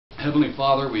Heavenly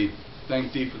Father, we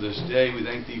thank Thee for this day. We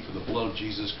thank Thee for the blood of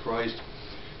Jesus Christ,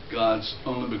 God's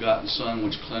only begotten Son,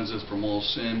 which cleanseth from all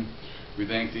sin. We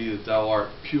thank Thee that Thou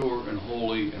art pure and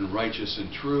holy and righteous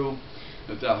and true,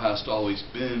 that Thou hast always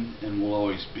been and will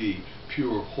always be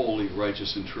pure, holy,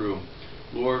 righteous, and true.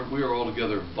 Lord, we are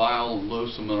altogether vile and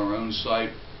loathsome in our own sight.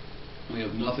 We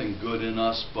have nothing good in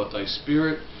us but Thy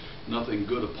Spirit, nothing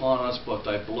good upon us but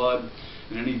Thy blood,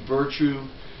 and any virtue,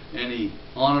 any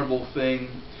honorable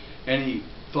thing, any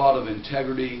thought of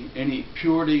integrity, any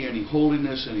purity, any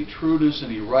holiness, any trueness,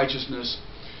 any righteousness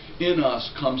in us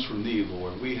comes from Thee,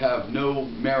 Lord. We have no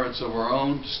merits of our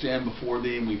own to stand before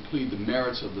Thee, and we plead the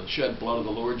merits of the shed blood of the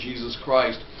Lord Jesus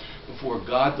Christ before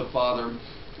God the Father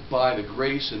by the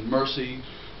grace and mercy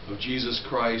of Jesus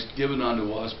Christ given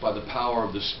unto us by the power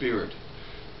of the Spirit,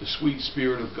 the sweet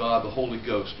Spirit of God, the Holy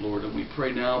Ghost, Lord. And we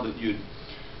pray now that You'd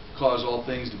cause all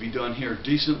things to be done here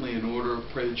decently in order.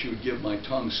 Pray that You would give my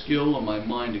tongue skill and my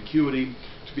mind acuity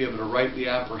to be able to rightly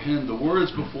apprehend the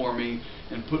words before me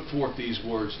and put forth these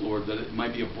words, Lord, that it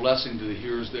might be a blessing to the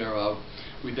hearers thereof.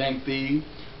 We thank Thee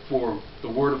for the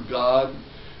Word of God,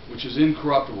 which is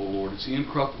incorruptible, Lord. It's the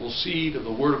incorruptible seed of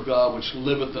the Word of God, which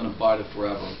liveth and abideth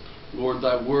forever. Lord,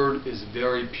 Thy Word is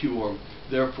very pure,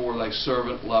 therefore Thy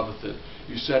servant loveth it.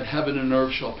 You said, heaven and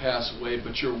earth shall pass away,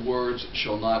 but Your words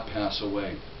shall not pass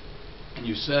away. And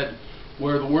You said,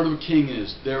 where the word of a king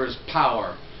is, there is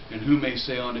power, and who may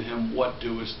say unto him, what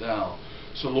doest thou?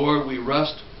 So, Lord, we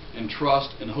rest and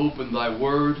trust and hope in Thy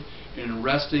word, and in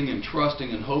resting and trusting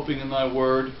and hoping in Thy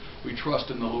word, we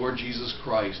trust in the Lord Jesus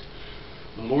Christ.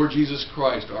 The Lord Jesus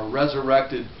Christ, our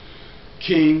resurrected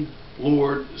King,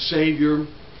 Lord, Savior,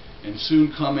 and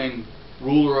soon coming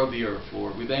ruler of the earth,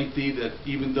 Lord. We thank Thee that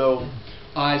even though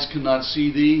eyes cannot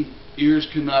see Thee, ears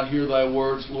cannot hear Thy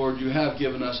words, Lord, You have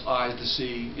given us eyes to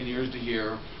see and ears to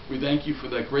hear. We thank You for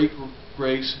that great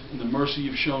grace and the mercy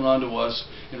You've shown unto us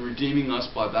in redeeming us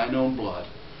by Thine own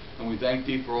blood. And we thank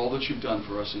Thee for all that You've done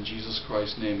for us. In Jesus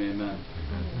Christ's name, amen.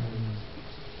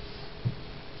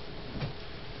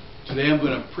 Today I'm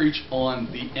going to preach on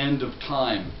the end of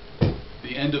time.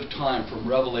 The end of time from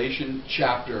Revelation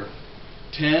chapter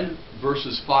 10,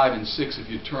 verses 5 and 6, if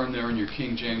you turn there in your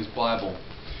King James Bible.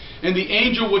 And the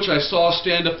angel which I saw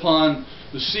stand upon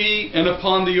the sea and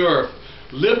upon the earth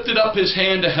lifted up his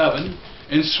hand to heaven,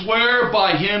 and sware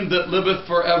by Him that liveth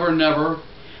forever and ever,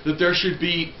 that there should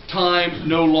be time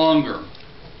no longer.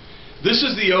 This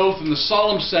is the oath and the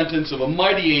solemn sentence of a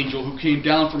mighty angel who came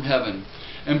down from heaven.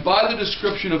 And by the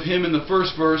description of him in the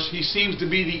first verse, he seems to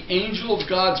be the angel of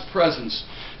God's presence,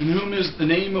 in whom is the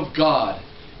name of God,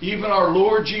 even our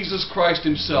Lord Jesus Christ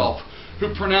Himself,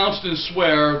 who pronounced and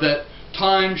sware that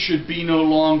time should be no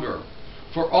longer.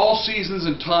 For all seasons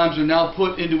and times are now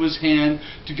put into His hand,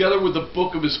 together with the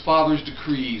book of His Father's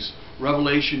decrees.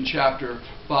 Revelation chapter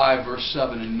 5, verse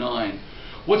 7 and 9.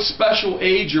 What special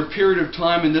age or period of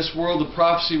time in this world the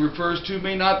prophecy refers to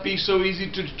may not be so easy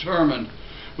to determine.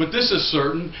 But this is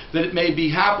certain, that it may be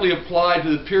happily applied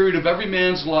to the period of every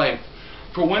man's life.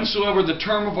 For whensoever the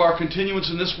term of our continuance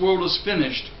in this world is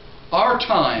finished, our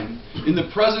time, in the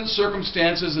present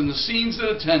circumstances and the scenes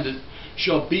that attend it,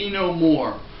 shall be no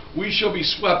more. We shall be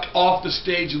swept off the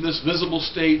stage of this visible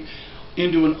state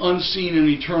into an unseen and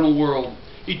eternal world.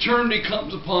 Eternity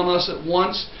comes upon us at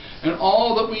once, and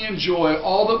all that we enjoy,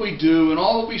 all that we do, and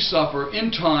all that we suffer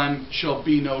in time shall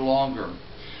be no longer.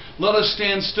 Let us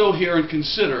stand still here and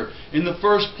consider, in the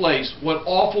first place, what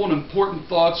awful and important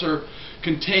thoughts are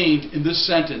contained in this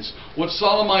sentence. What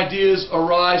solemn ideas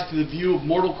arise to the view of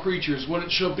mortal creatures when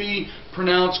it shall be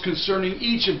pronounced concerning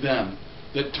each of them,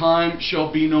 that time shall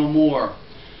be no more.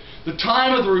 The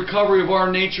time of the recovery of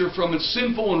our nature from its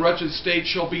sinful and wretched state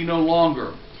shall be no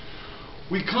longer.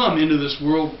 We come into this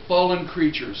world fallen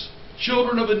creatures,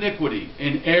 children of iniquity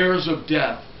and heirs of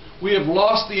death. We have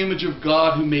lost the image of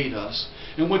God who made us,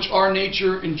 in which our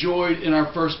nature enjoyed in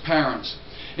our first parents.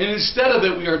 And instead of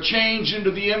it, we are changed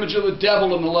into the image of the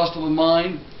devil in the lust of the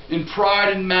mind, in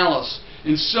pride and malice,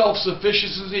 in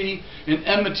self-sufficiency and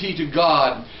enmity to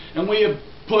God. And we have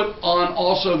put on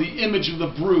also the image of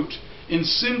the brute, in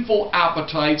sinful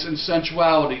appetites and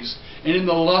sensualities, and in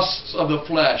the lusts of the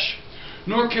flesh.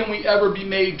 Nor can we ever be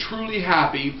made truly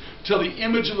happy till the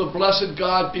image of the blessed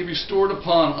God be restored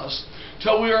upon us,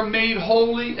 till we are made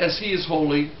holy as He is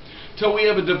holy, till we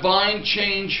have a divine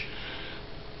change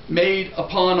made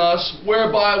upon us,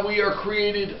 whereby we are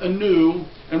created anew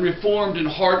and reformed in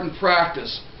heart and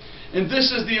practice. And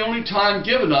this is the only time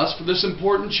given us for this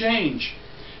important change.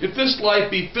 If this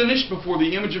life be finished before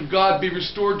the image of God be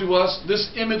restored to us, this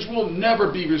image will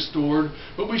never be restored,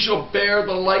 but we shall bear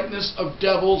the likeness of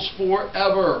devils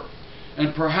forever.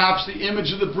 and perhaps the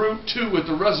image of the brute too at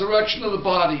the resurrection of the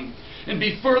body, and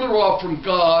be further off from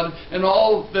God and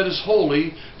all that is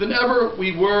holy than ever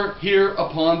we were here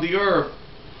upon the earth.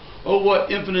 Oh,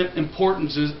 what infinite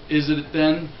importance is it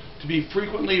then to be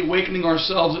frequently awakening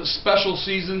ourselves at special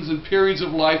seasons and periods of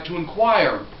life to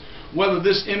inquire whether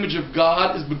this image of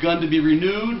God is begun to be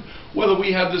renewed, whether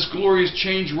we have this glorious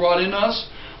change wrought in us,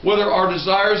 whether our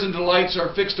desires and delights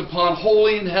are fixed upon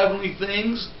holy and heavenly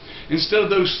things, instead of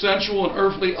those sensual and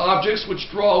earthly objects which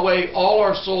draw away all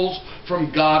our souls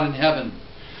from God in heaven.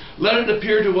 Let it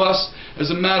appear to us as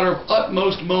a matter of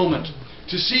utmost moment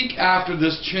to seek after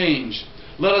this change.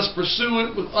 Let us pursue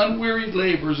it with unwearied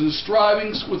labors and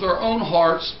strivings with our own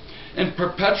hearts and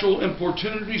perpetual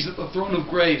importunities at the throne of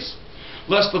grace,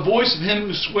 lest the voice of him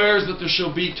who swears that there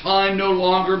shall be time no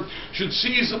longer should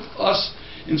seize us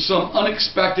in some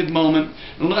unexpected moment,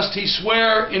 and lest he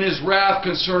swear in his wrath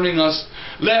concerning us,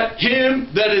 let him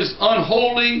that is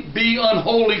unholy be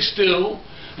unholy still,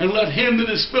 and let him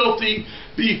that is filthy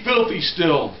be filthy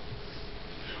still.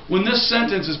 When this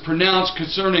sentence is pronounced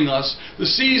concerning us, the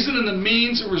season and the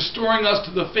means of restoring us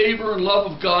to the favor and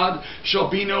love of God shall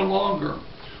be no longer.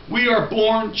 We are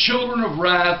born children of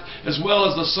wrath as well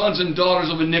as the sons and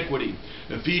daughters of iniquity.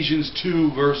 Ephesians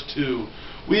 2 verse 2.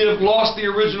 We have lost the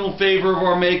original favor of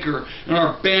our Maker and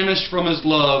are banished from His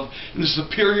love and the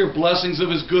superior blessings of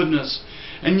His goodness.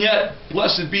 And yet,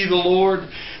 blessed be the Lord,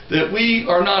 that we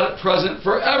are not at present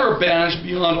forever banished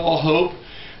beyond all hope.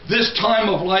 This time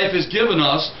of life is given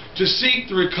us to seek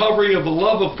the recovery of the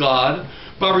love of God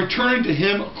by returning to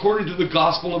Him according to the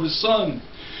gospel of His Son.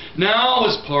 Now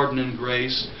is pardon and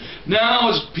grace, now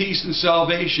is peace and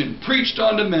salvation, preached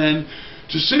unto men,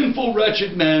 to sinful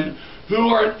wretched men, who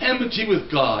are in enmity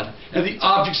with God, and the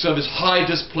objects of His high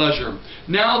displeasure.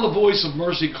 Now the voice of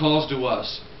mercy calls to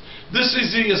us. This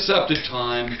is the accepted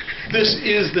time. This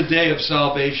is the day of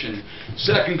salvation.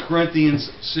 2 Corinthians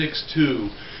 6:2.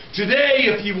 Today,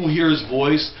 if you will hear His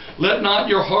voice, let not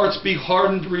your hearts be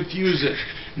hardened to refuse it.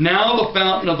 Now the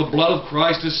fountain of the blood of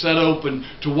Christ is set open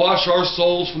to wash our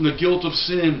souls from the guilt of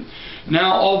sin.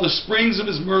 Now all the springs of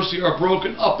His mercy are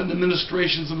broken up in the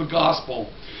ministrations of the gospel.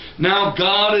 Now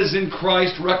God is in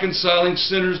Christ reconciling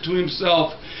sinners to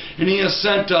Himself, and He has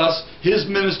sent us, His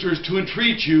ministers, to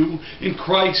entreat you in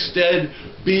Christ's stead,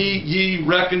 be ye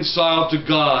reconciled to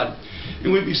God.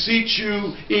 And we beseech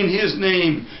you in His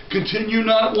name, continue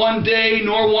not one day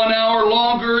nor 1 hour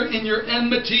longer in your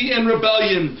enmity and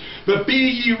rebellion, but be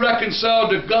ye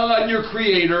reconciled to God your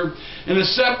Creator, and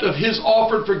accept of His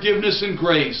offered forgiveness and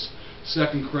grace.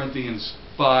 2 Corinthians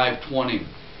 5:20.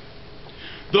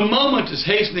 The moment is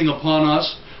hastening upon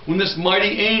us when this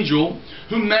mighty angel,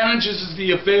 who manages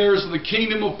the affairs of the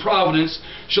kingdom of providence,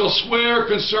 shall swear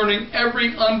concerning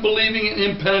every unbelieving and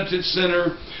impenitent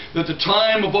sinner that the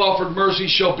time of offered mercy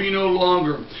shall be no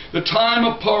longer. The time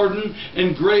of pardon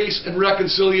and grace and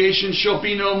reconciliation shall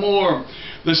be no more.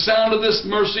 The sound of this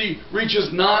mercy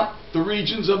reaches not the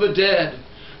regions of the dead.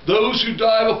 Those who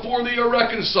die before they are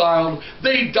reconciled,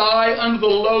 they die under the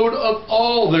load of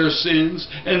all their sins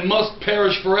and must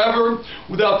perish forever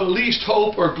without the least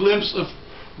hope or glimpse of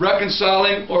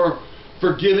reconciling or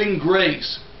forgiving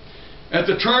grace. At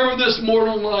the term of this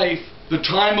mortal life, the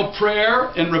time of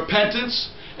prayer and repentance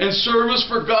and service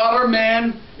for God or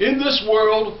man in this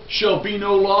world shall be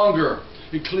no longer.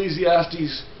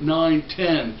 Ecclesiastes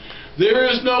 9:10. There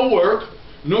is no work,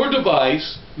 nor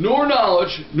device, nor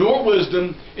knowledge, nor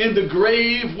wisdom in the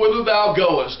grave whither thou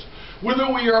goest,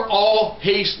 whither we are all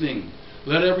hastening.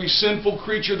 Let every sinful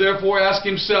creature therefore ask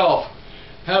himself,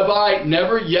 have I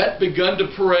never yet begun to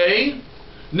pray?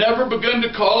 Never begun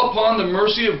to call upon the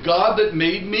mercy of God that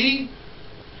made me?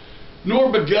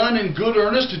 Nor begun in good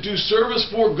earnest to do service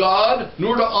for God,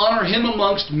 nor to honor Him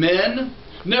amongst men?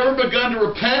 Never begun to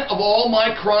repent of all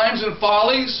my crimes and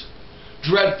follies?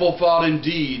 Dreadful thought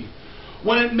indeed.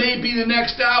 When it may be the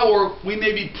next hour, we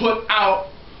may be put out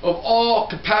of all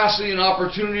capacity and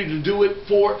opportunity to do it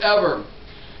forever.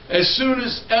 As soon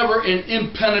as ever an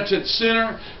impenitent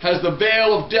sinner has the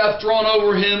veil of death drawn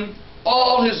over him,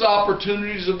 all his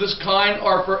opportunities of this kind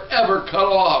are forever cut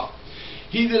off.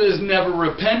 He that has never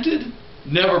repented,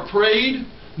 never prayed,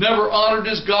 never honored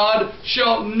his God,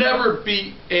 shall never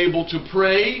be able to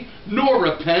pray, nor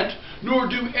repent, nor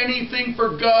do anything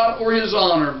for God or His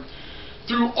honor,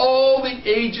 through all the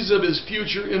ages of his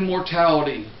future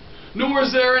immortality. Nor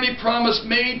is there any promise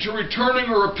made to returning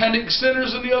or repenting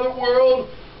sinners in the other world,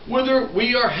 whither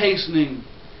we are hastening.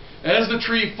 As the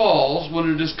tree falls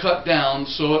when it is cut down,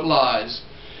 so it lies,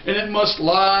 and it must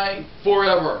lie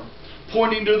forever,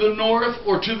 pointing to the north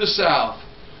or to the south,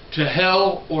 to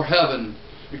hell or heaven.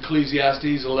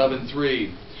 Ecclesiastes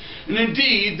 11:3. And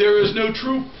indeed, there is no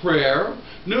true prayer,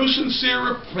 no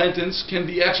sincere repentance can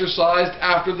be exercised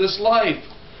after this life.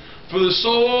 For the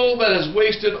soul that has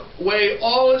wasted away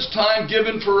all its time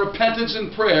given for repentance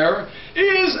and prayer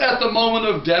is at the moment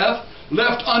of death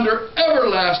left under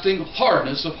everlasting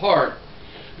hardness of heart.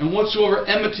 And whatsoever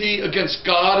enmity against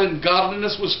God and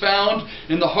godliness was found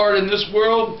in the heart in this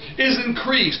world is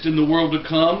increased in the world to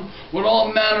come, when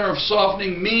all manner of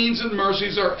softening means and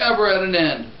mercies are ever at an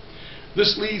end.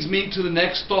 This leads me to the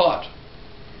next thought.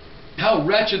 How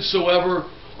wretched soever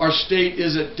our state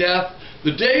is at death,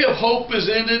 the day of hope is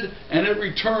ended, and it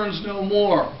returns no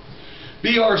more.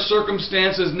 Be our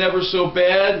circumstances never so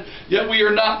bad, yet we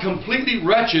are not completely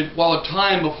wretched while a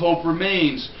time of hope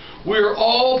remains. We are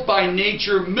all by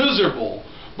nature miserable,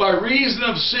 by reason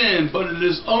of sin, but it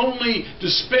is only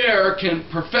despair can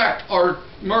perfect our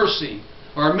mercy,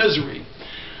 our misery.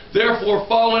 Therefore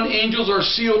fallen angels are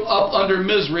sealed up under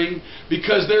misery,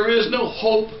 because there is no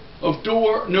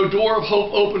door of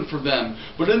hope open for them.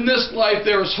 But in this life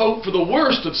there is hope for the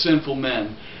worst of sinful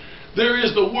men. There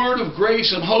is the word of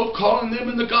grace and hope calling them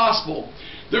in the gospel.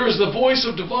 There is the voice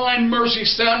of divine mercy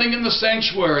sounding in the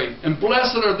sanctuary, and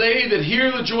blessed are they that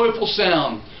hear the joyful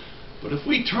sound. But if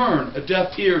we turn a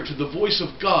deaf ear to the voice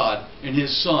of God and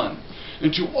His Son,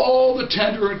 and to all the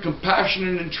tender and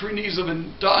compassionate entreaties of a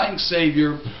dying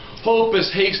Savior, hope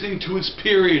is hastening to its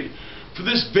period. For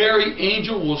this very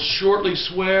angel will shortly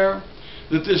swear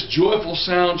that this joyful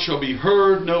sound shall be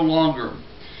heard no longer.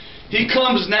 He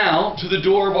comes now to the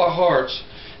door of our hearts.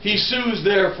 He sues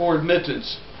there for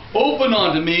admittance. Open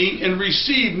unto me and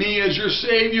receive me as your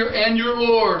Savior and your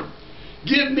Lord.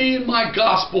 Give me in my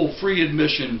gospel free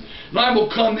admission, and I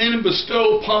will come in and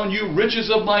bestow upon you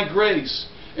riches of my grace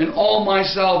and all my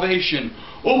salvation.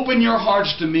 Open your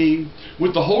hearts to me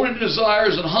with the holy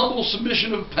desires and humble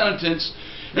submission of penitence,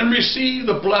 and receive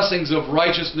the blessings of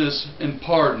righteousness and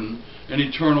pardon and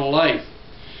eternal life.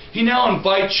 He now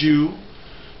invites you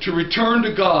to return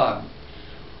to God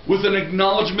with an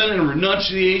acknowledgement and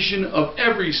renunciation of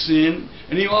every sin,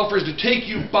 and He offers to take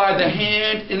you by the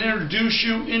hand and introduce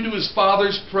you into His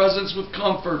Father's presence with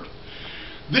comfort.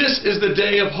 This is the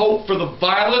day of hope for the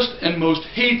vilest and most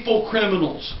hateful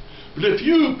criminals. But if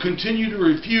you continue to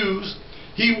refuse,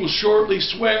 He will shortly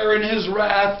swear in His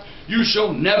wrath, you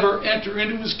shall never enter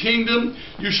into His kingdom,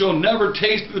 you shall never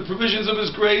taste the provisions of His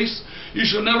grace, you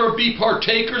shall never be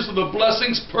partakers of the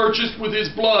blessings purchased with His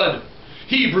blood.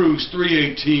 Hebrews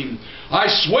 3:18. I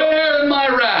swear in my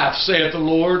wrath, saith the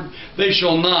Lord, they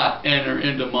shall not enter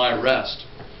into my rest.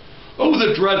 Oh,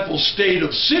 the dreadful state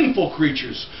of sinful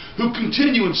creatures who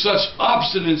continue in such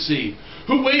obstinacy,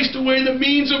 who waste away the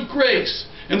means of grace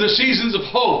and the seasons of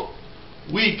hope,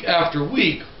 week after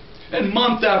week and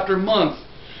month after month,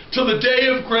 till the day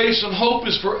of grace and hope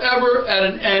is forever at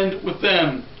an end with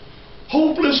them.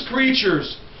 Hopeless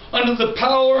creatures, under the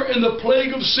power and the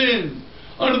plague of sin,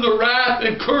 under the wrath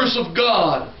and curse of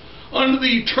God, under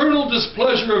the eternal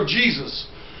displeasure of Jesus,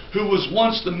 who was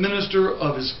once the minister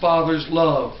of His Father's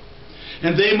love.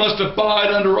 And they must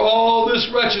abide under all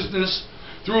this wretchedness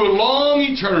through a long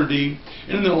eternity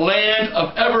in the land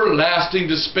of everlasting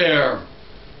despair.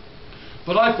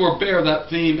 But I forbear that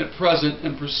theme at present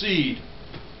and proceed.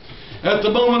 At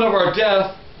the moment of our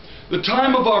death, the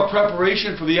time of our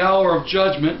preparation for the hour of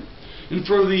judgment and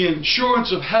for the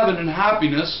assurance of heaven and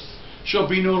happiness shall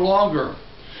be no longer.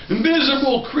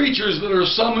 Miserable creatures that are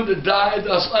summoned to die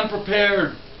thus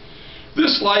unprepared.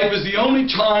 This life is the only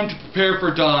time to prepare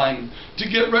for dying, to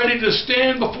get ready to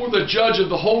stand before the Judge of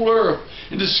the whole earth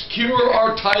and to secure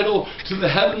our title to the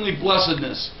heavenly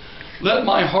blessedness. Let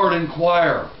my heart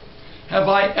inquire, have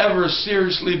I ever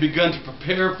seriously begun to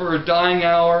prepare for a dying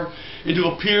hour and to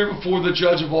appear before the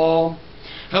Judge of all?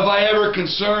 Have I ever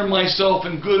concerned myself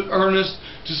in good earnest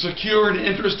to secure an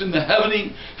interest in the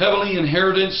heavenly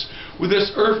inheritance where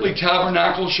this earthly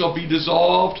tabernacle shall be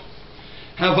dissolved?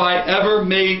 Have I ever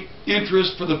made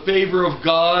interest for the favor of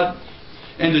God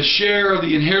and a share of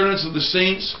the inheritance of the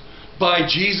saints by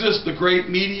Jesus, the great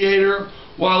mediator,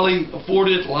 while He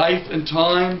afforded life and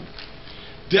time?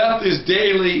 Death is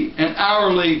daily and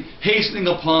hourly hastening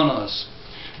upon us.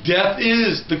 Death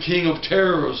is the king of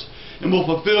terrors, and will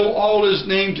fulfill all His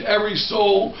name to every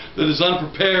soul that is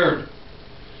unprepared.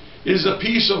 It is a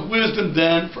piece of wisdom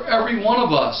then for every one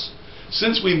of us,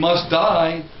 since we must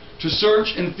die, to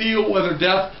search and feel whether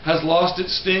death has lost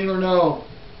its sting or no,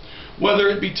 whether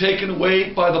it be taken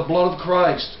away by the blood of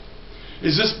Christ.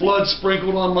 Is this blood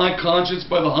sprinkled on my conscience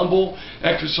by the humble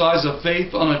exercise of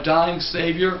faith on a dying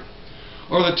Savior?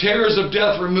 Are the terrors of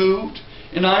death removed,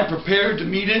 and I am prepared to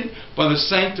meet it by the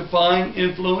sanctifying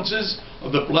influences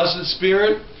of the blessed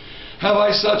Spirit? Have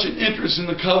I such an interest in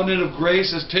the covenant of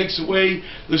grace as takes away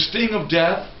the sting of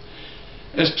death,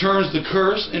 as turns the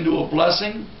curse into a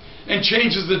blessing, and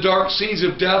changes the dark scenes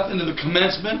of death into the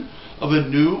commencement of a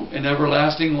new and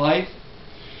everlasting life?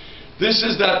 This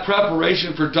is that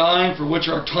preparation for dying for which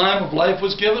our time of life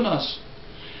was given us.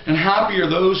 And happy are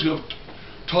those who have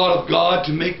taught of God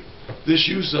to make this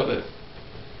use of it.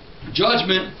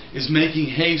 Judgment is making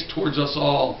haste towards us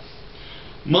all.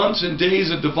 Months and days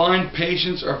of divine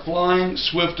patience are flying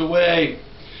swift away,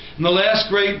 and the last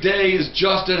great day is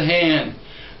just at hand.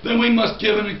 Then we must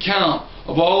give an account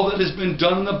of all that has been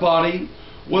done in the body,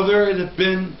 whether it have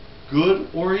been good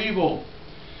or evil.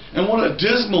 And what a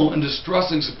dismal and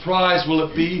distressing surprise will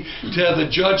it be to have the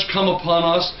judge come upon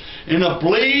us in a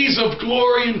blaze of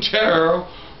glory and terror,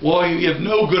 while we have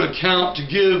no good account to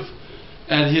give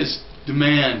at his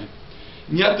demand.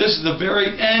 And yet this is the very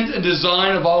end and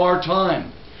design of all our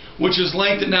time, which is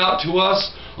lengthened out to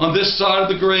us on this side of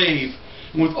the grave,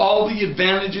 and with all the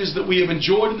advantages that we have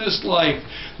enjoyed in this life,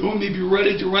 that we may be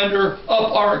ready to render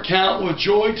up our account with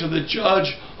joy to the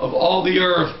Judge of all the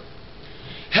earth.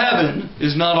 Heaven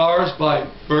is not ours by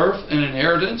birth and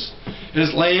inheritance,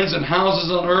 as lands and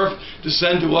houses on earth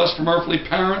descend to us from earthly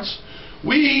parents.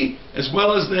 We, as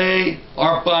well as they,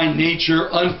 are by nature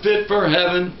unfit for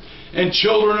heaven and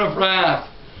children of wrath.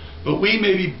 But we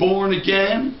may be born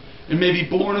again, and may be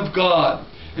born of God,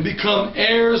 and become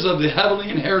heirs of the heavenly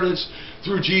inheritance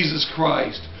through Jesus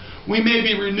Christ. We may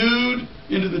be renewed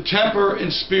into the temper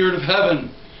and spirit of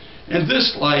heaven. And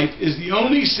this life is the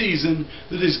only season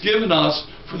that is given us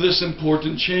for this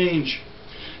important change.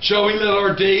 Shall we let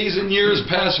our days and years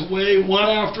pass away one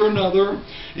after another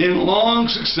in long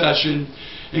succession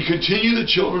and continue the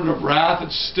children of wrath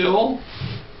and still?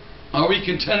 Are we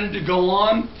contented to go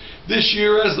on this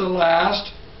year as the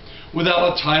last,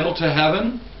 without a title to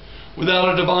heaven,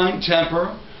 without a divine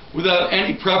temper, without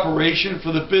any preparation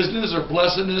for the business or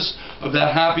blessedness of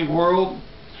that happy world?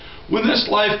 When this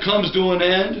life comes to an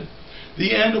end,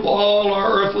 the end of all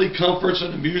our earthly comforts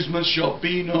and amusements shall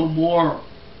be no more.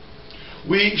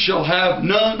 We shall have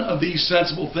none of these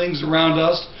sensible things around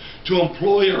us to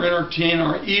employ or entertain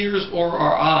our ears or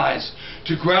our eyes,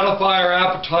 to gratify our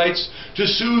appetites, to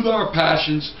soothe our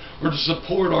passions, or to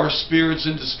support our spirits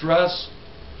in distress.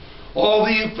 All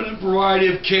the infinite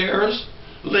variety of cares,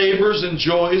 labors, and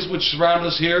joys which surround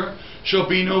us here shall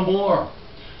be no more.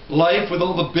 Life, with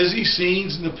all the busy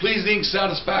scenes and the pleasing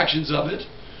satisfactions of it,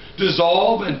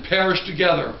 dissolve and perish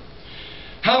together.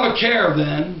 Have a care,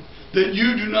 then, that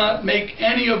you do not make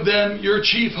any of them your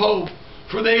chief hope,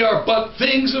 for they are but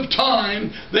things of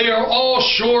time. They are all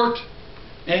short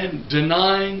and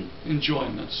denying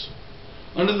enjoyments.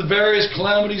 Under the various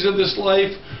calamities of this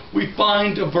life, we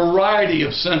find a variety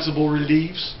of sensible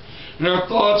reliefs, and our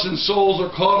thoughts and souls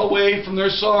are caught away from their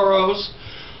sorrows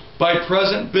by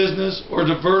present business or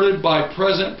diverted by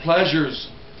present pleasures.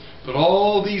 But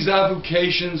all these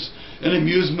avocations and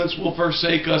amusements will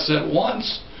forsake us at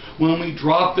once. When we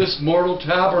drop this mortal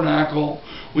tabernacle,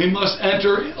 we must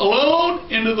enter alone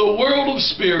into the world of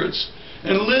spirits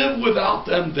and live without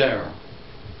them there.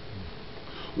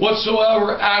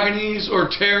 Whatsoever agonies or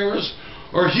terrors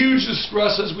or huge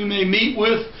distresses we may meet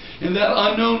with in that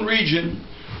unknown region,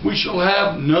 we shall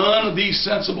have none of these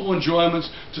sensible enjoyments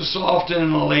to soften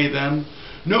and allay them,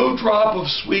 no drop of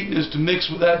sweetness to mix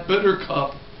with that bitter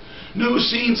cup, no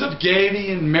scenes of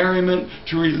gaiety and merriment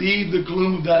to relieve the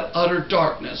gloom of that utter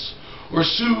darkness, or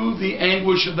soothe the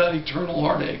anguish of that eternal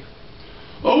heartache.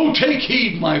 Oh, take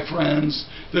heed, my friends,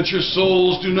 that your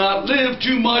souls do not live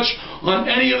too much on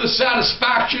any of the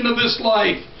satisfaction of this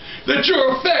life, that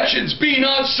your affections be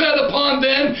not set upon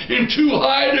them in too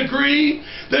high a degree,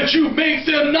 that you make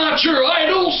them not your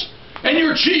idols and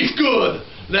your chief good,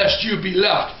 lest you be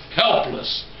left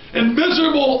helpless and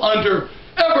miserable under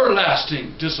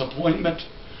everlasting disappointment.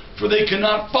 For they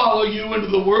cannot follow you into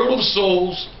the world of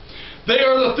souls. They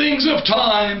are the things of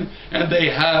time, and they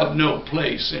have no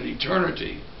place in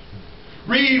eternity.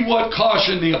 Read what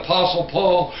caution the Apostle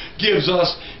Paul gives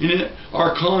us in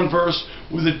our converse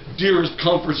with the dearest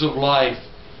comforts of life.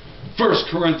 1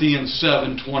 Corinthians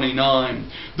 7:29.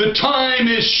 The time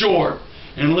is short,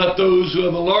 and let those who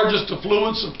have the largest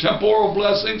affluence of temporal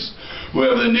blessings, who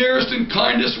have the nearest and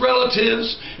kindest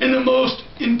relatives, and the most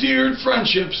endeared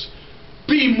friendships,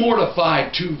 be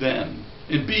mortified to them,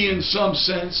 and be in some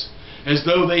sense as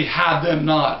though they had them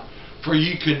not, for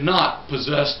ye cannot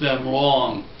possess them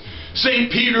long.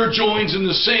 St. Peter joins in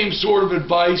the same sort of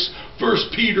advice,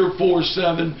 1 Peter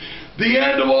 4:7. The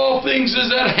end of all things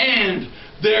is at hand,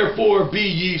 therefore be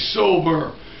ye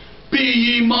sober. Be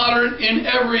ye moderate in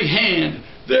every hand,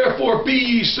 Therefore be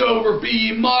ye sober, be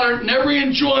ye moderate in every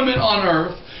enjoyment on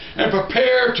earth, and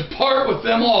prepare to part with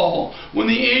them all when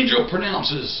the angel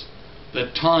pronounces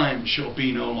that time shall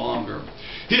be no longer.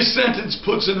 His sentence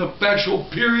puts an effectual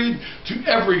period to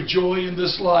every joy in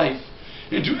this life,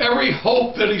 and to every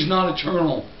hope that is not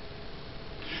eternal.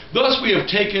 Thus we have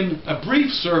taken a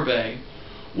brief survey.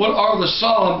 What are the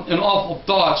solemn and awful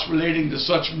thoughts relating to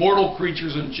such mortal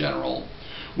creatures in general,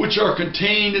 which are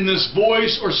contained in this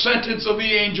voice or sentence of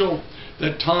the angel,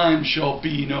 that time shall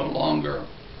be no longer?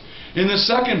 In the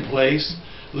second place,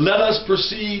 let us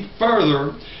proceed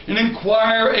further and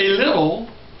inquire a little,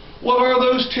 what are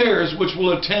those terrors which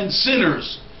will attend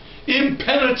sinners,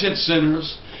 impenitent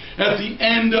sinners, at the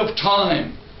end of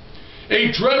time?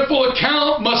 A dreadful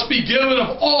account must be given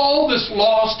of all this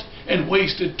lost and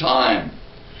wasted time,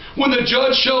 when the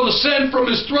judge shall descend from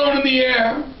his throne in the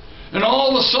air, and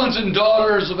all the sons and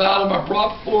daughters of Adam are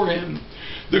brought before him.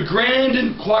 The grand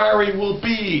inquiry will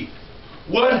be,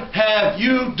 what have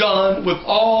you done with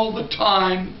all the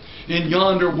time in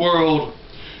yonder world?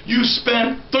 You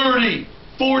spent 30,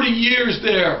 40 years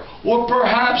there, or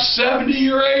perhaps 70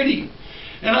 or 80.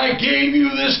 And I gave you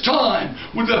this time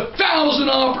with 1,000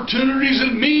 opportunities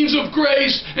and means of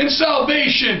grace and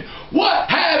salvation. What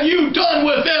have you done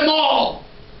with them all?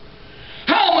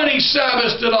 How many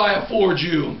Sabbaths did I afford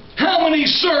you? How many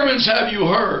sermons have you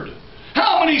heard?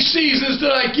 How many seasons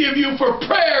did I give you for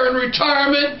prayer and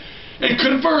retirement and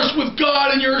converse with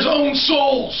God in your own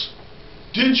souls?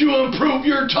 Did you improve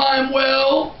your time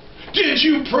well? Did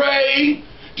you pray?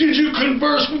 Did you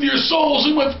converse with your souls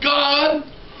and with God?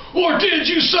 Or did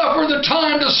you suffer the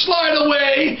time to slide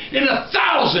away in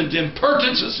 1,000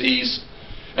 impertinencies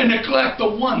and neglect the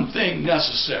one thing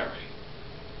necessary?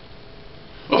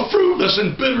 A fruitless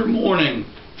and bitter mourning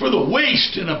for the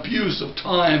waste and abuse of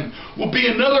time will be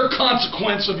another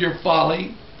consequence of your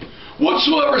folly.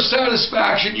 Whatsoever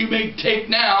satisfaction you may take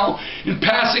now in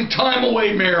passing time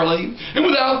away merrily and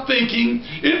without thinking,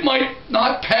 it might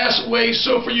not pass away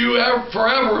so for you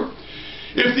forever.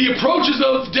 If the approaches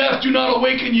of death do not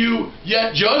awaken you,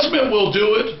 yet judgment will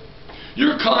do it.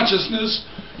 Your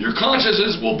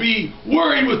consciences will be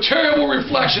worried with terrible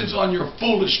reflections on your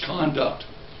foolish conduct.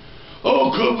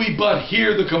 Oh, could we but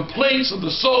hear the complaints of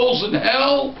the souls in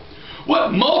hell?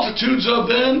 What multitudes of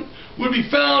them would be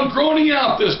found groaning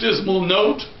out this dismal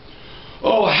note.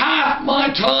 Oh, hath my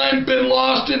time been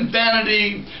lost in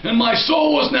vanity, and my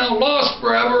soul was now lost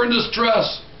forever in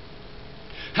distress.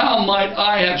 How might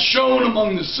I have shone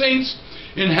among the saints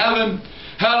in heaven,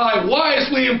 had I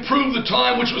wisely improved the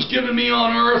time which was given me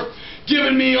on earth,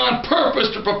 given me on purpose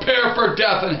to prepare for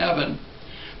death in heaven?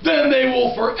 Then they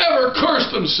will forever curse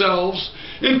themselves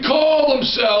and call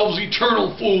themselves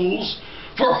eternal fools,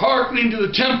 for hearkening to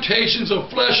the temptations of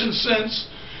flesh and sense,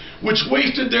 which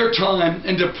wasted their time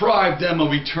and deprived them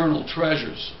of eternal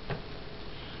treasures.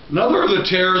 Another of the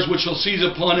terrors which shall seize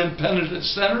upon impenitent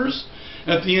sinners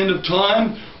at the end of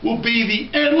time will be the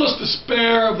endless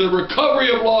despair of the recovery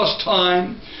of lost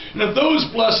time and of those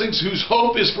blessings whose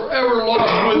hope is forever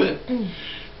lost with it.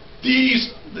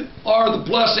 These are the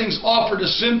blessings offered to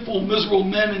sinful, miserable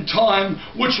men in time,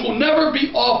 which will never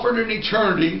be offered in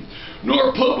eternity,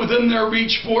 nor put within their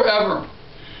reach forever.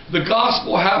 The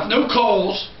gospel hath no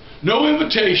calls, no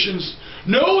invitations,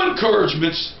 no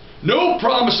encouragements, no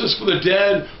promises for the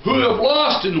dead who have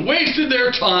lost and wasted their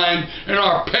time and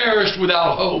are perished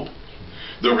without hope.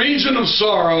 The region of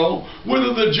sorrow,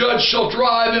 whither the judge shall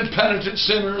drive impenitent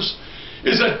sinners,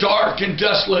 is a dark and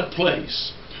desolate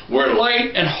place, where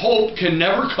light and hope can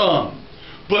never come,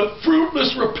 but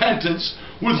fruitless repentance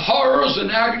with horrors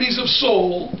and agonies of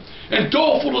soul and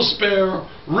doleful despair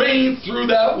reign through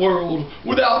that world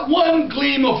without one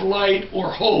gleam of light or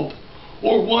hope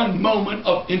or one moment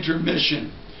of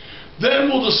intermission. Then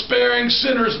will despairing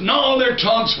sinners gnaw their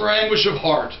tongues for anguish of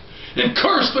heart and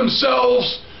curse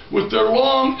themselves with their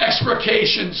long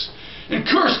execrations and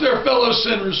curse their fellow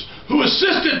sinners who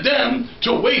assisted them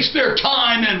to waste their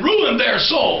time and ruin their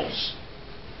souls.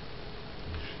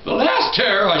 The last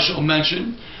terror I shall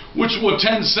mention, which will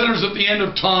attend sinners at the end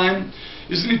of time,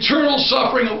 is the eternal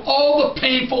suffering of all the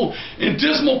painful and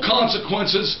dismal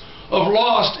consequences of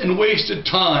lost and wasted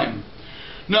time.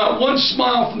 Not one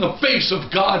smile from the face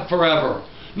of God forever.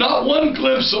 Not one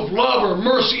glimpse of love or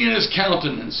mercy in His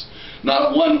countenance.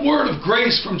 Not one word of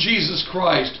grace from Jesus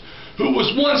Christ, who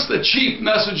was once the chief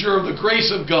messenger of the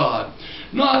grace of God.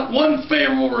 Not one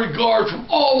favorable regard from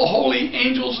all the holy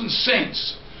angels and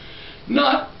saints.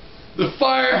 But the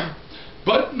fire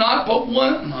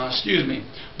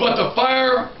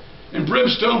and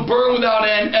brimstone burn without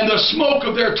end, and the smoke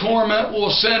of their torment will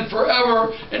ascend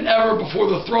forever and ever before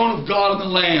the throne of God and the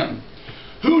Lamb.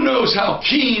 Who knows how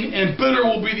keen and bitter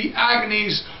will be the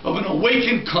agonies of an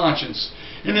awakened conscience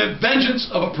and the vengeance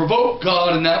of a provoked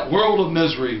God in that world of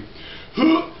misery?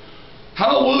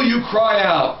 How will you cry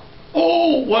out,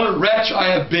 "Oh, what a wretch I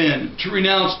have been," to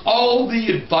renounce all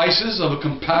the advices of a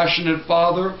compassionate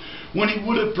Father when He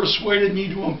would have persuaded me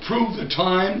to improve the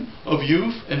time of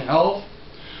youth and health?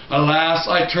 Alas,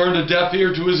 I turned a deaf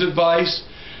ear to His advice,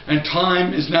 and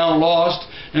time is now lost,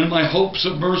 and my hopes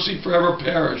of mercy forever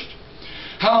perished.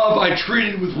 How have I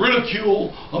treated with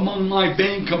ridicule among my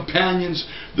vain companions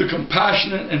the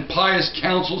compassionate and pious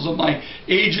counsels of my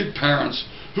aged parents,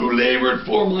 who labored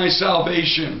for my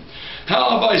salvation? How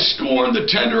have I scorned the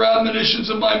tender admonitions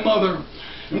of my mother,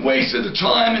 and wasted the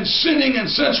time in sinning and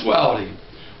sensuality,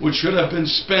 which should have been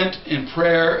spent in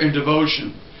prayer and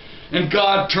devotion? And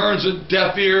God turns a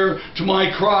deaf ear to my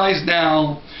cries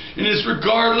now, and is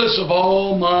regardless of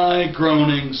all my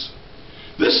groanings.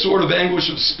 This sort of anguish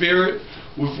of spirit,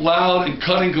 with loud and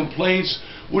cutting complaints,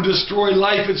 would destroy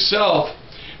life itself,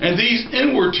 and these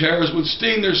inward terrors would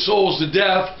sting their souls to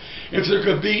death, if there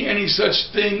could be any such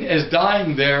thing as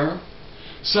dying there.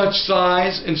 Such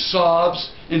sighs and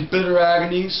sobs and bitter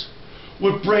agonies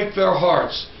would break their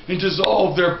hearts and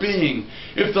dissolve their being,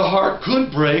 if the heart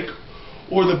could break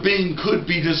or the being could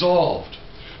be dissolved.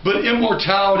 But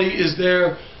immortality is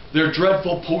their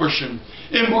dreadful portion,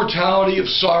 immortality of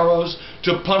sorrows,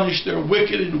 to punish their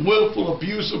wicked and willful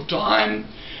abuse of time,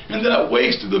 and that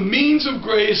waste of the means of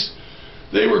grace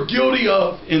they were guilty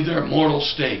of in their mortal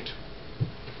state.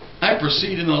 I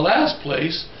proceed in the last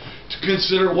place to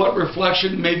consider what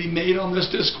reflection may be made on this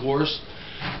discourse,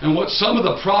 and what some of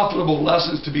the profitable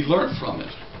lessons to be learnt from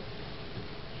it.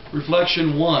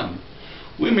 Reflection 1.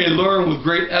 We may learn with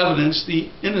great evidence the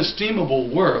inestimable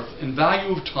worth and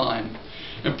value of time,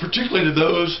 and particularly to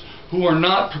those who are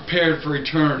not prepared for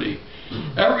eternity.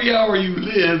 Every hour you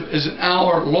live is an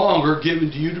hour longer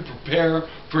given to you to prepare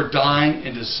for dying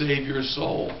and to save your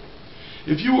soul.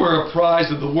 If you were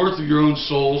apprised of the worth of your own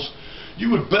souls, you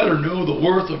would better know the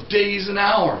worth of days and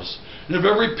hours, and of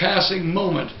every passing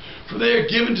moment, for they are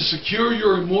given to secure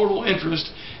your immortal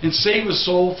interest and save a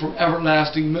soul from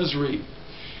everlasting misery.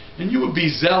 And you would be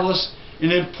zealous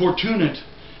and importunate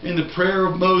in the prayer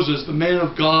of Moses, the man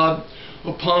of God,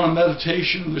 upon a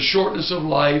meditation of the shortness of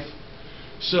life.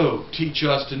 So teach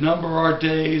us to number our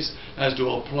days as to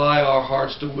apply our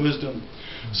hearts to wisdom.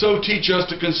 So teach us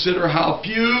to consider how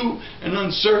few and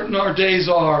uncertain our days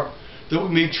are, that we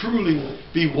may truly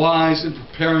be wise in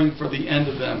preparing for the end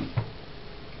of them.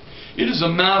 It is a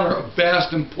matter of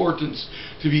vast importance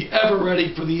to be ever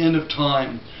ready for the end of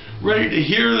time, ready to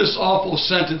hear this awful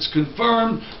sentence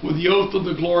confirmed with the oath of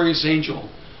the glorious angel,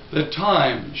 that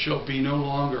time shall be no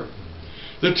longer.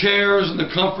 The terrors and the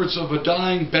comforts of a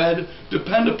dying bed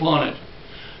depend upon it.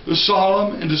 The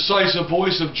solemn and decisive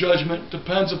voice of judgment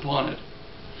depends upon it.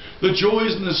 The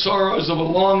joys and the sorrows of a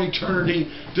long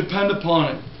eternity depend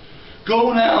upon it.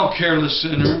 Go now, careless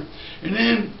sinner, and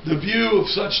in the view of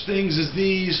such things as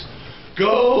these,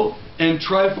 go and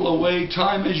trifle away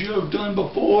time as you have done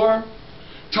before.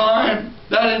 Time,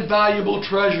 that invaluable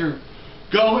treasure.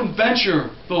 Go and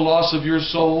venture the loss of your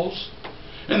souls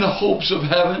and the hopes of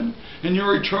heaven and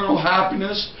your eternal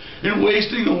happiness in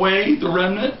wasting away the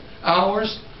remnant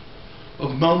hours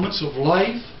of moments of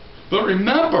life. But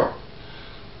remember,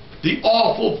 the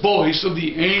awful voice of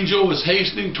the angel is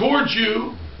hastening towards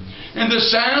you, and the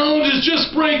sound is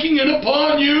just breaking in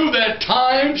upon you that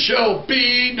time shall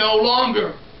be no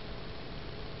longer.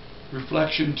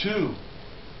 Reflection 2.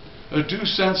 A due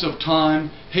sense of time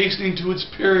hastening to its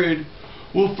period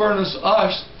will furnish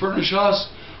us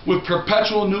with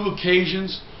perpetual new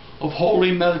occasions of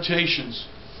holy meditations.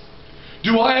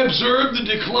 Do I observe the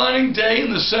declining day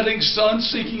and the setting sun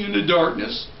sinking into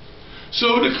darkness?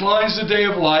 So declines the day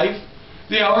of life,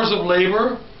 the hours of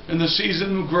labor, and the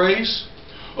season of grace.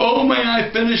 Oh, may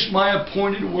I finish my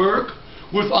appointed work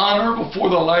with honor before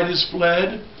the light is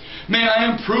fled. May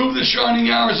I improve the shining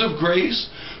hours of grace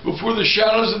before the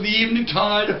shadows of the evening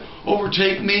tide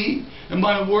overtake me and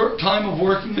my time of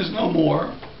working is no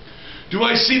more. Do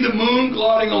I see the moon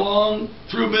gliding along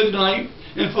through midnight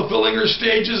and fulfilling her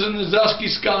stages in the dusky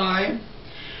sky?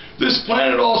 This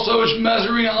planet also is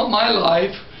measuring out my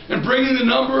life and bringing the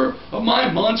number of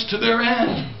my months to their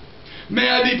end. May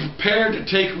I be prepared to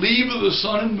take leave of the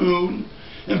sun and moon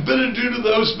and bid adieu to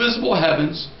those visible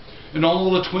heavens and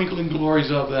all the twinkling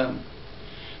glories of them.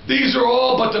 These are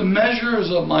all but the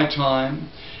measures of my time,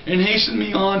 and hasten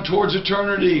me on towards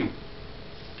eternity.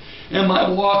 Am I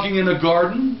walking in a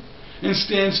garden and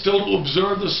stand still to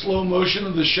observe the slow motion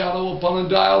of the shadow upon the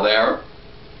dial there?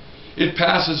 It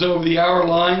passes over the hour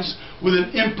lines with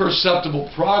an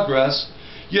imperceptible progress,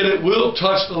 yet it will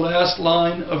touch the last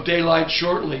line of daylight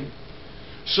shortly.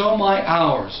 So my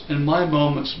hours and my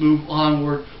moments move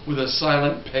onward with a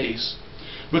silent pace,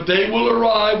 but they will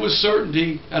arrive with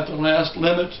certainty at the last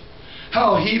limit.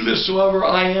 How heedless soever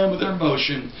I am of their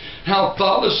motion, how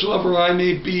thoughtless soever I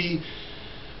may be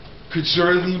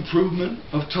concerning the improvement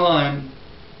of time,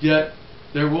 yet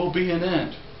there will be an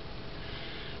end.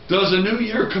 Does a new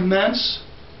year commence?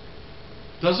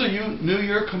 Does a new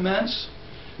year commence?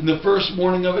 And the first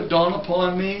morning of it dawn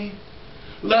upon me?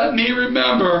 Let me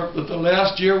remember that the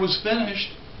last year was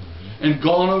finished and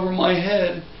gone over my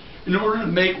head in order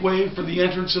to make way for the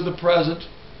entrance of the present.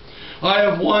 I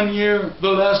have 1 year the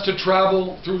less to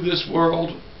travel through this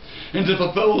world and to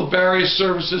fulfill the various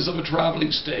services of a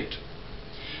traveling state.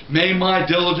 May my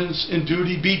diligence and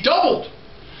duty be doubled,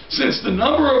 since the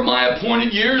number of my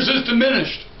appointed years is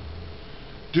diminished.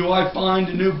 Do I find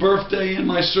a new birthday in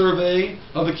my survey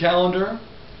of the calendar,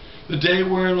 the day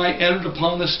wherein I entered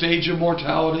upon the stage of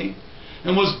mortality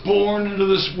and was born into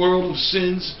this world of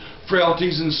sins,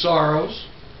 frailties, and sorrows,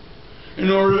 in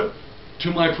order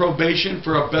to my probation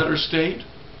for a better state?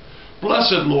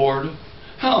 Blessed Lord,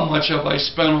 how much have I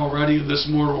spent already of this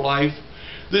mortal life,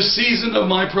 this season of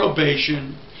my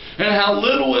probation, and how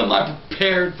little am I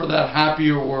prepared for that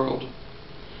happier world.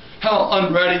 How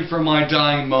unready for my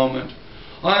dying moment.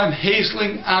 I am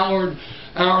hastening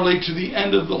hourly to the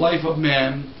end of the life of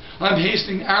man. I am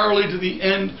hastening hourly to the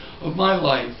end of my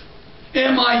life.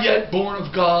 Am I yet born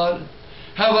of God?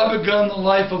 Have I begun the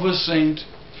life of a saint?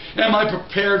 Am I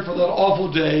prepared for that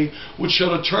awful day which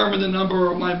shall determine the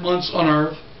number of my months on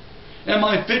earth? Am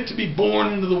I fit to be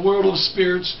born into the world of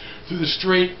spirits through the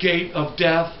strait gate of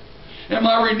death? Am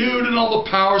I renewed in all the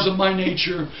powers of my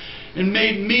nature and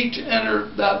made meet to enter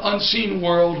that unseen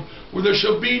world where there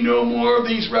shall be no more of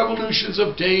these revolutions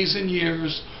of days and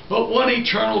years, but one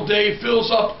eternal day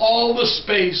fills up all the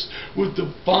space with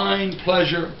divine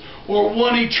pleasure, or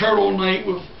one eternal night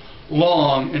with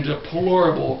long and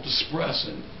deplorable distress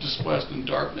and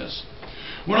darkness?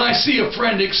 When I see a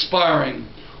friend expiring,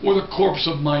 or the corpse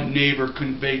of my neighbor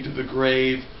conveyed to the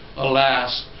grave,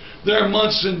 alas, their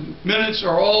months and minutes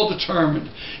are all determined,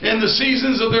 and the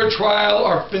seasons of their trial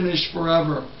are finished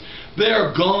forever. They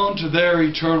are gone to their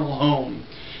eternal home,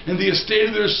 and the estate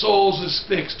of their souls is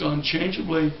fixed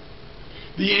unchangeably.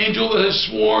 The angel that has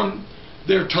sworn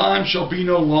their time shall be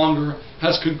no longer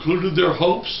has concluded their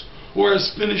hopes, or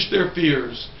has finished their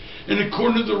fears, and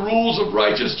according to the rules of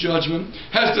righteous judgment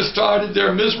has decided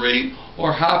their misery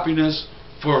or happiness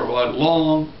for a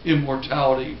long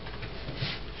immortality.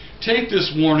 Take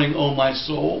this warning, O my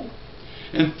soul,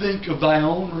 and think of thy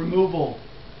own removal.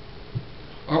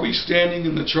 Are we standing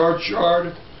in the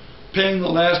churchyard, paying the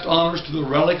last honors to the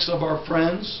relics of our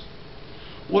friends?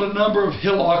 What a number of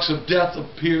hillocks of death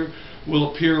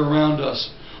will appear around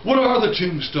us. What are the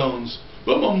tombstones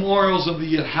but memorials of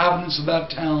the inhabitants of that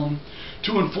town,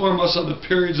 to inform us of the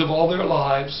periods of all their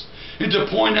lives, and to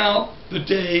point out the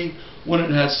day when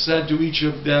it has said to each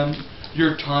of them,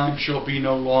 your time shall be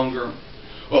no longer.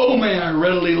 Oh, may I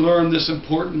readily learn this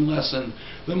important lesson,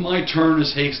 that my turn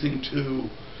is hastening too.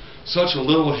 Such a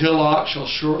little hillock shall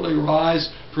shortly rise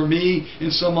for me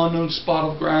in some unknown spot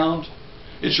of ground.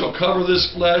 It shall cover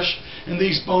this flesh and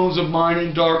these bones of mine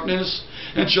in darkness,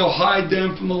 and shall hide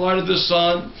them from the light of the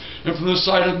sun and from the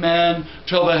sight of man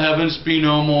till the heavens be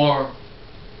no more.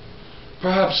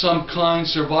 Perhaps some kind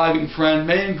surviving friend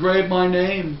may engrave my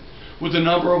name with the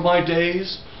number of my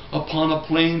days upon a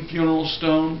plain funeral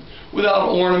stone, without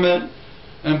ornament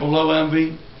and below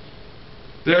envy.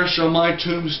 There shall my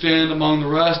tomb stand among the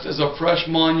rest as a fresh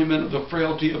monument of the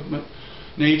frailty of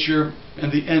nature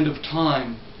and the end of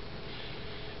time.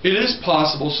 It is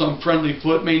possible some friendly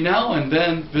foot may now and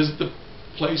then visit the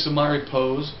place of my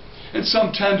repose, and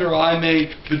some tender eye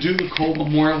may bedew the cold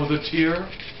memorial with a tear.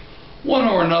 One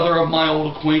or another of my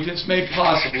old acquaintance may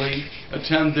possibly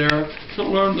attend there to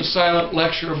learn the silent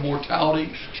lecture of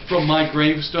mortality from my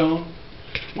gravestone,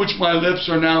 which my lips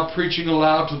are now preaching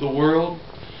aloud to the world.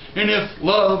 And if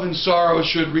love and sorrow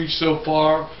should reach so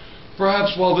far,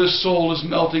 perhaps while this soul is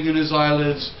melting in his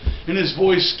eyelids, and his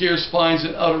voice scarce finds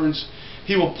an utterance,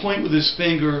 he will point with his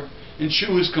finger and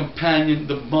shew his companion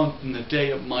the month and the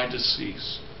day of my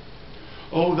decease.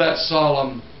 Oh, that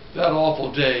solemn, that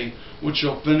awful day, which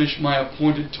shall finish my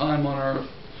appointed time on earth,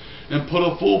 and put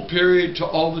a full period to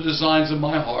all the designs of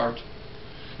my heart,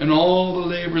 and all the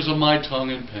labors of my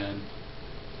tongue and pen.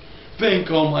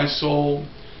 Think, O my soul,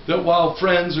 that while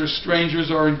friends or strangers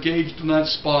are engaged in that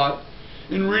spot,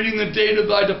 in reading the date of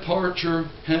thy departure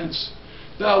hence,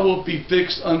 thou wilt be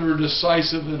fixed under a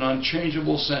decisive and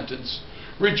unchangeable sentence,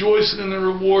 rejoicing in the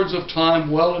rewards of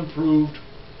time well improved.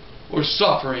 or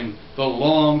suffering the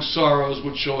long sorrows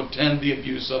which shall attend the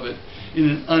abuse of it in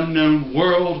an unknown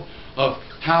world of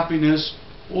happiness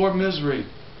or misery.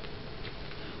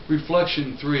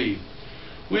 Reflection 3.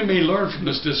 We may learn from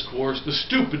this discourse the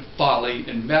stupid folly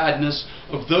and madness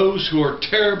of those who are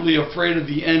terribly afraid of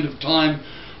the end of time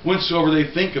whensoever they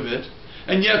think of it,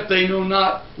 and yet they know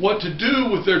not what to do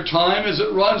with their time as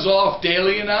it runs off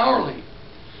daily and hourly.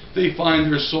 They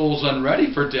find their souls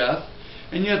unready for death,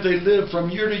 and yet they live from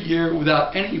year to year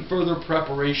without any further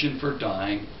preparation for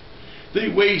dying. They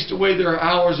waste away their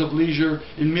hours of leisure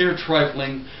in mere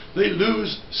trifling. They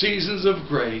lose seasons of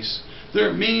grace,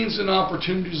 their means and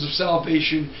opportunities of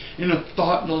salvation in a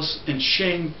thoughtless and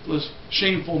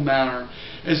shameful manner,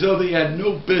 as though they had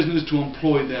no business to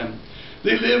employ them.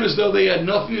 They live as though they had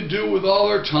nothing to do with all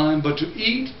their time but to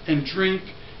eat and drink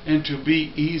and to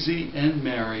be easy and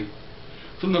merry.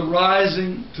 From the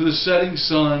rising to the setting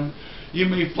sun, you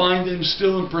may find them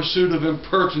still in pursuit of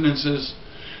impertinences.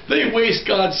 They waste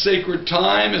God's sacred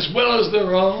time as well as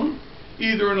their own,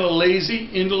 either in a lazy,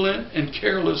 indolent, and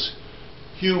careless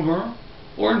humor,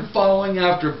 or in following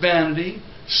after vanity,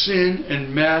 sin,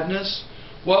 and madness,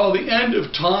 while the end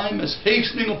of time is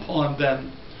hastening upon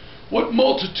them. What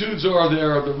multitudes are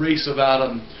there of the race of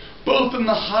Adam, both in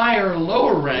the higher and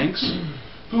lower ranks,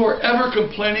 who are ever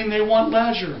complaining they want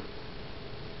leisure.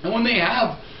 And when they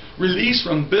have release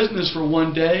from business for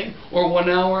one day or 1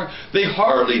 hour, they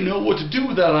hardly know what to do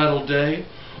with that idle day,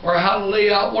 or how to lay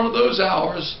out one of those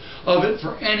hours of it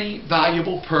for any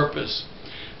valuable purpose.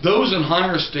 Those in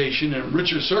higher station and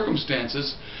richer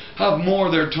circumstances have more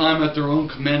of their time at their own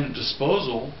command and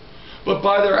disposal, but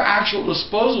by their actual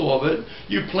disposal of it,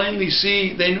 you plainly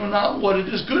see they know not what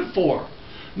it is good for,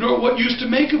 nor what use to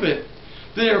make of it.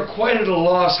 They are quite at a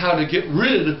loss how to get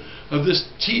rid of this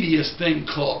tedious thing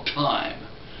called time,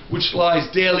 which lies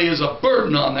daily as a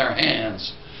burden on their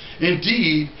hands.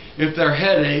 Indeed, if their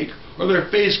head ache, or their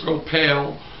face grow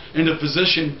pale, and the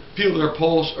physician feel their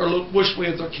pulse, or look wishfully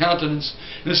at their countenance,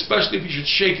 and especially if he should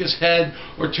shake his head,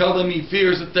 or tell them he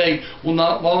fears that they will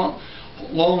not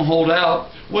long hold out,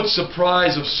 what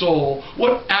surprise of soul,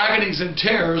 what agonies and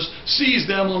terrors seize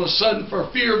them on a sudden for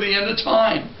fear of the end of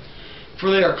time, for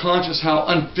they are conscious how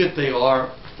unfit they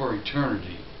are for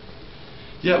eternity.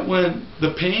 Yet when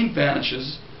the pain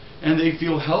vanishes, and they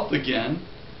feel health again,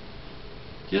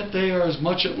 yet they are as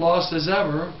much at loss as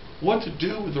ever what to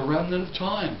do with the remnant of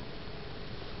time.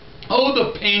 Oh,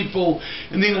 the painful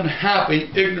and the unhappy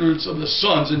ignorance of the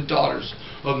sons and daughters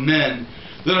of men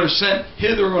that are sent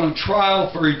hither on a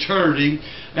trial for eternity,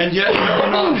 and yet know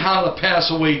not how to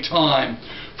pass away time.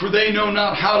 For they know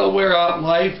not how to wear out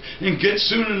life and get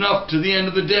soon enough to the end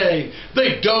of the day.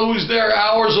 They doze their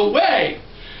hours away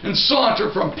and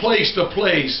saunter from place to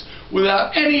place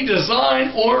without any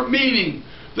design or meaning.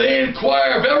 They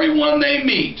inquire of everyone they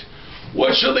meet,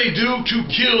 what shall they do to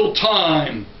kill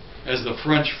time, as the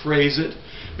French phrase it,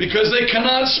 because they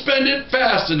cannot spend it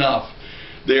fast enough.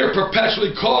 They are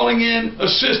perpetually calling in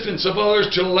assistance of others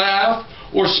to laugh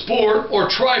or sport or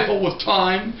trifle with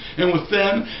time and with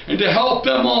them, and to help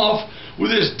them off with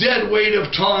this dead weight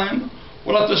of time,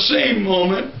 while at the same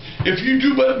moment, if you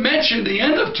do but mention the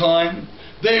end of time,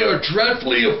 they are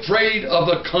dreadfully afraid of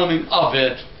the coming of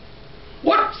it.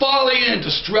 What folly and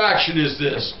distraction is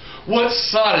this? What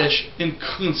sottish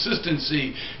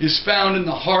inconsistency is found in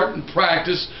the heart and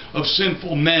practice of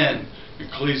sinful men?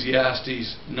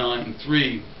 Ecclesiastes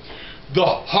 9:3. The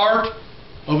heart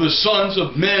of the sons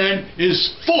of men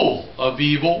is full of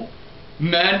evil.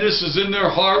 Madness is in their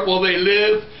heart while they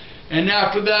live, and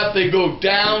after that they go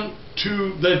down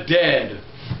to the dead.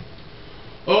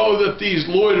 Oh, that these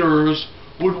loiterers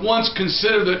would once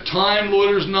consider that time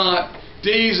loiters not,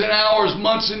 days and hours,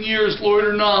 months and years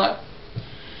loiter not.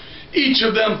 Each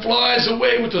of them flies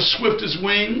away with the swiftest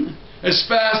wing, as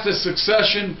fast as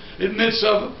succession admits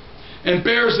of, and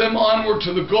bears them onward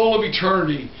to the goal of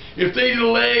eternity. If they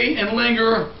delay and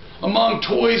linger among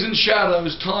toys and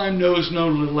shadows, time knows no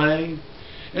delay,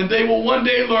 and they will one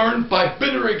day learn by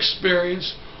bitter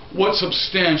experience what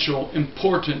substantial,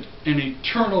 important, and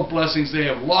eternal blessings they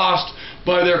have lost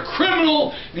by their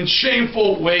criminal and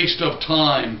shameful waste of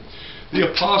time.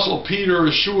 The Apostle Peter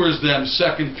assures them,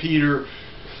 2 Peter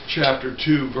chapter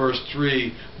 2, verse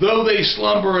 3, though they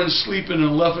slumber and sleep in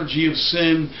a lethargy of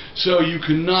sin, so you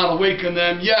cannot awaken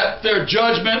them, yet their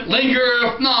judgment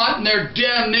lingereth not, and their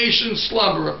damnation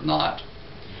slumbereth not.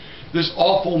 This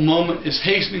awful moment is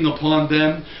hastening upon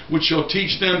them, which shall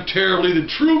teach them terribly the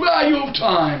true value of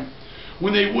time,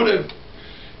 when they would have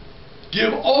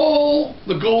give all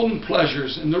the golden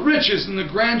pleasures and the riches and the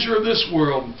grandeur of this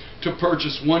world to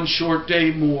purchase one short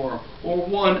day more, or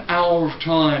 1 hour of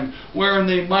time, wherein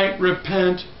they might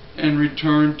repent and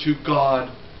return to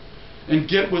God, and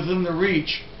get within the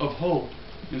reach of hope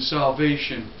and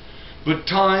salvation. But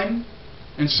time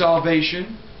and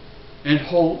salvation and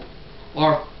hope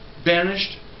are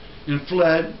banished and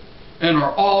fled, and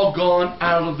are all gone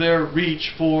out of their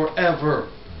reach forever.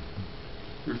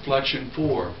 Reflection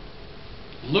 4.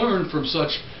 Learn from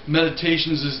such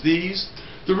meditations as these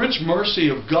the rich mercy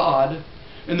of God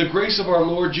and the grace of our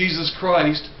Lord Jesus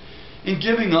Christ in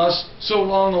giving us so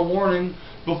long a warning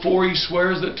before He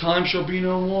swears that time shall be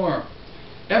no more.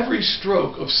 Every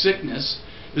stroke of sickness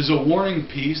is a warning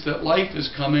piece that life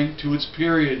is coming to its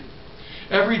period.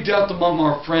 Every death among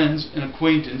our friends and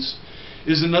acquaintance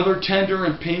is another tender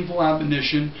and painful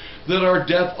admonition that our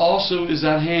death also is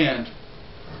at hand.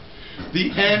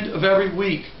 The end of every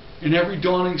week and every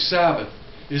dawning Sabbath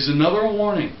is another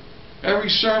warning. Every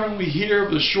sermon we hear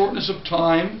of the shortness of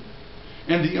time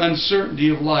and the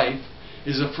uncertainty of life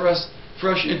is a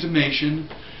fresh intimation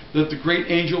that the great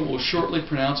angel will shortly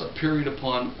pronounce a period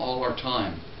upon all our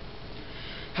time.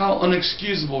 How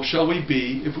unexcusable shall we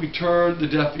be if we turn the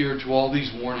deaf ear to all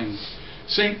these warnings.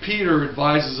 St. Peter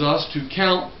advises us to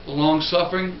count the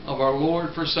long-suffering of our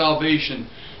Lord for salvation,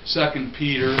 2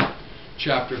 Peter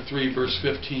chapter 3, verse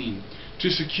 15, to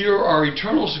secure our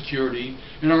eternal security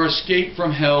and our escape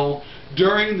from hell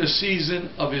during the season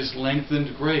of His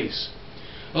lengthened grace.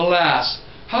 Alas,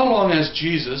 how long has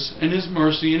Jesus and His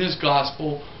mercy and His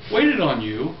gospel waited on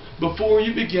you before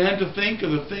you began to think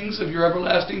of the things of your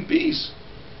everlasting peace?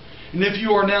 And if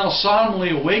you are now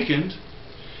solemnly awakened,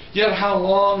 yet how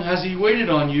long has He waited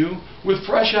on you with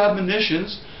fresh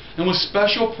admonitions and with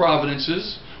special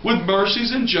providences, with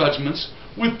mercies and judgments,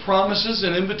 with promises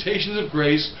and invitations of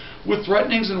grace, with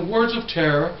threatenings and words of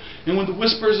terror, and with the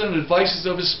whispers and advices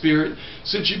of His Spirit,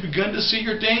 since you begun to see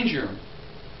your danger?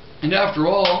 And after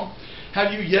all,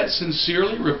 have you yet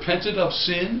sincerely repented of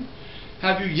sin?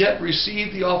 Have you yet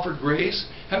received the offered grace?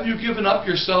 Have you given up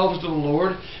yourselves to the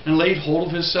Lord and laid hold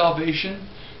of His salvation?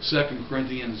 2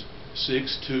 Corinthians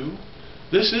 6:2.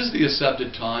 This is the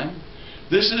accepted time.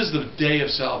 This is the day of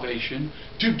salvation.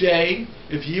 Today,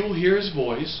 if ye will hear His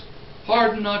voice,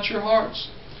 harden not your hearts.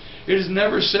 It is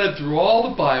never said through all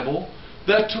the Bible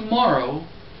that tomorrow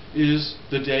is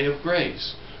the day of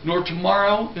grace, nor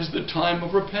tomorrow is the time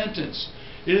of repentance.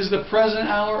 It is the present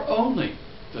hour only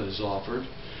that is offered.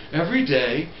 Every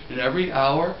day and every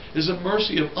hour is a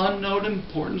mercy of unknown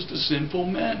importance to sinful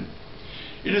men.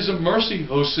 It is a mercy,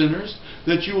 O sinners,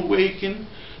 that you awaken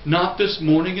not this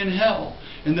morning in hell,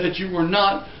 and that you were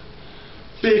not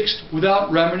fixed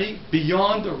without remedy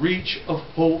beyond the reach of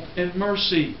hope and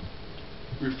mercy.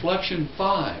 Reflection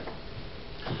 5.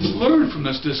 Learn from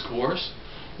this discourse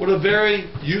what a very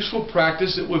useful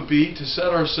practice it would be to set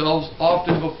ourselves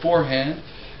often beforehand,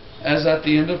 as at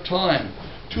the end of time,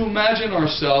 to imagine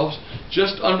ourselves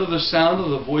just under the sound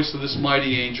of the voice of this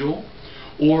mighty angel,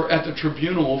 or at the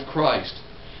tribunal of Christ,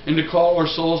 and to call our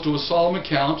souls to a solemn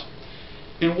account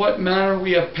in what manner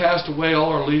we have passed away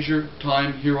all our leisure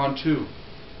time hereunto.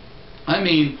 I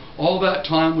mean, all that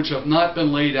time which have not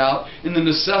been laid out in the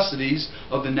necessities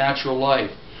of the natural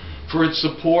life, for its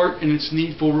support and its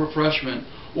needful refreshment,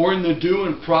 or in the due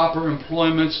and proper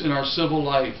employments in our civil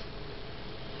life.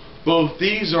 Both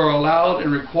these are allowed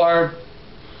and required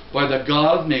by the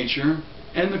God of nature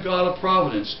and the God of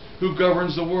providence, who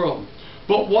governs the world.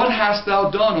 But what hast thou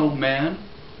done, O man,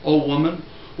 O woman?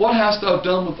 What hast thou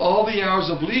done with all the hours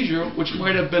of leisure which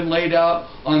might have been laid out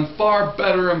on far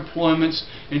better employments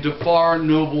into far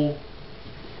nobler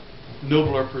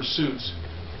pursuits?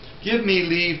 Give me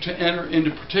leave to enter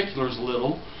into particulars a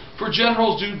little, for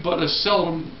generals do but as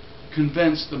seldom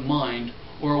convince the mind,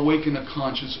 or awaken the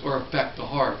conscience, or affect the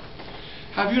heart.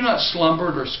 Have you not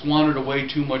slumbered or squandered away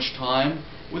too much time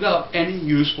without any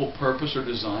useful purpose or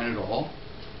design at all?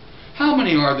 How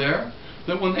many are there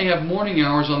that when they have morning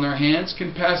hours on their hands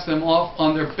can pass them off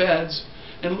on their beds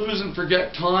and lose and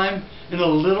forget time in a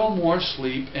little more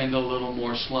sleep and a little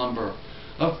more slumber?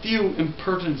 A few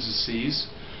impertinencies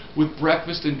with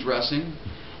breakfast and dressing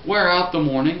wear out the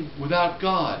morning without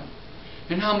God.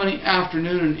 And how many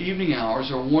afternoon and evening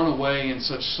hours are worn away in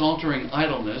such sauntering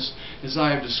idleness as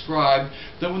I have described,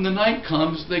 that when the night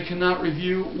comes they cannot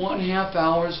review 1/2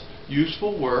 hour's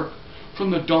useful work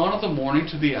from the dawn of the morning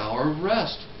to the hour of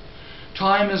rest.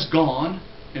 Time is gone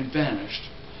and vanished,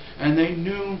 and they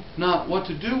knew not what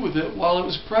to do with it while it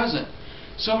was present.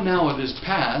 So now it is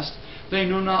past, they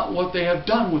know not what they have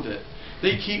done with it.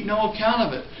 They keep no account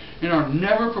of it, and are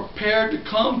never prepared to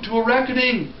come to a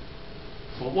reckoning.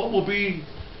 wasteful?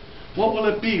 What will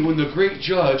it be when the great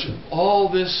judge of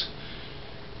all this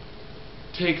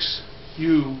takes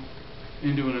you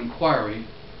into an inquiry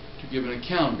to give an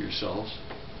account of yourselves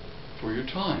for your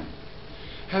time?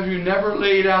 Have you never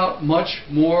laid out much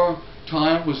more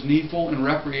time was needful in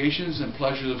recreations and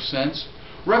pleasures of sense?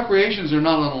 Recreations are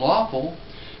not unlawful,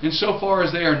 insofar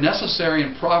as they are necessary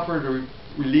and proper to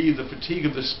relieve the fatigue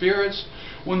of the spirits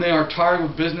when they are tired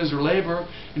with business or labor,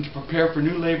 and to prepare for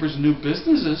new labors and new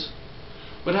businesses.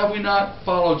 But have we not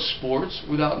followed sports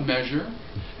without measure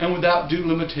and without due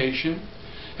limitation?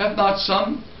 Hath not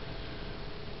some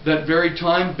that very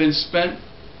time been spent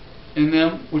in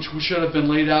them which should have been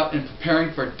laid out in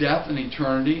preparing for death and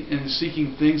eternity, and in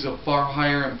seeking things of far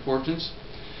higher importance?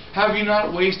 Have you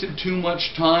not wasted too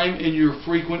much time in your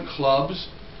frequent clubs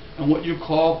and what you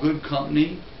call good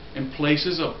company in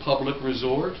places of public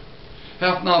resort?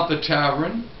 Hath not the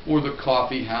tavern, or the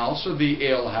coffee house, or the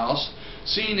ale house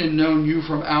seen and known you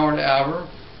from hour to hour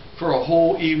for a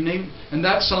whole evening, and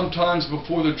that sometimes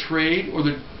before the trade or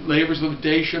the labors of the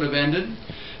day should have ended?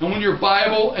 And when your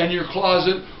Bible and your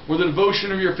closet or the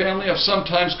devotion of your family have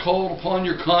sometimes called upon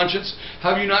your conscience,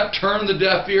 have you not turned the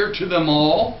deaf ear to them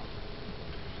all?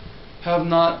 Have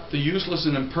not the useless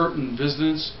and impertinent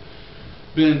visits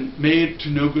been made to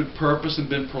no good purpose and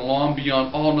been prolonged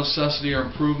beyond all necessity or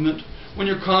improvement? When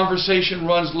your conversation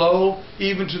runs low,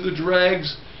 even to the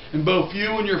dregs, and both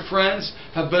you and your friends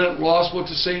have been at loss what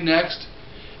to say next,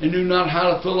 and knew not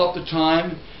how to fill up the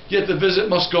time, yet the visit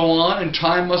must go on, and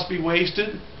time must be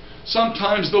wasted?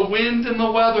 Sometimes the wind and the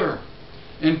weather,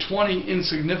 and 20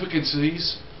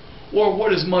 insignificancies, or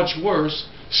what is much worse,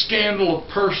 scandal of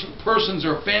persons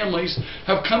or families,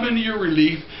 have come into your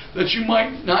relief, that you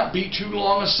might not be too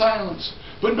long a silence.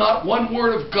 But not one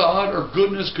word of God or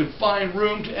goodness could find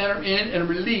room to enter in and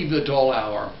relieve the dull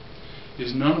hour.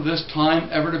 Is none of this time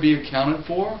ever to be accounted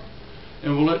for?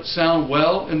 And will it sound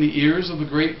well in the ears of the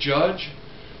great judge?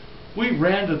 We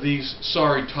ran to these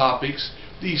sorry topics,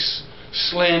 these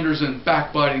slanders and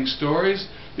backbiting stories,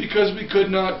 because we could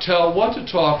not tell what to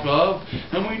talk of,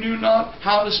 and we knew not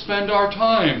how to spend our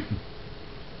time.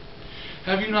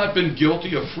 Have you not been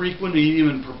guilty of frequent and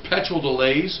even perpetual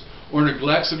delays or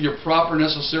neglects of your proper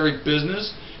necessary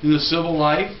business in the civil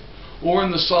life, or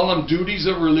in the solemn duties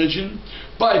of religion,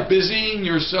 by busying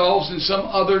yourselves in some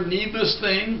other needless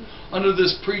thing under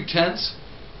this pretense,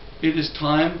 it is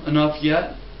time enough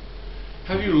yet?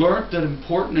 Have you learnt that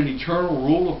important and eternal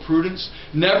rule of prudence?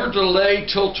 Never delay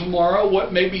till tomorrow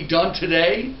what may be done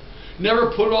today.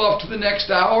 Never put off to the next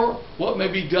hour what may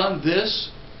be done this.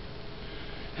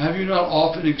 Have you not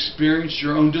often experienced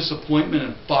your own disappointment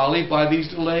and folly by these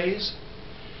delays?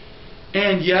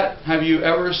 And yet, have you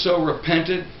ever so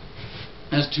repented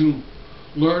as to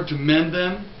learn to mend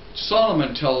them?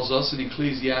 Solomon tells us in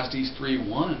Ecclesiastes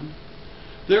 3:1,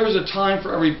 there is a time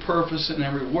for every purpose and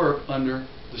every work under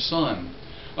the sun,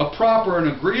 a proper and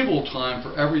agreeable time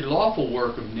for every lawful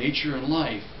work of nature and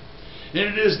life. And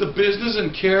it is the business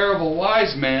and care of a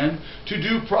wise man to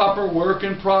do proper work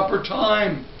in proper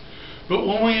time. But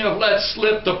when we have let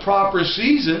slip the proper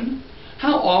season,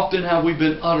 how often have we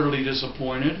been utterly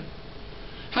disappointed?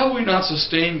 Have we not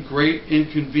sustained great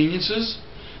inconveniences?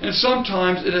 And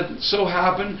sometimes it hath so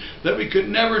happened that we could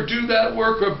never do that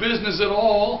work or business at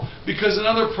all, because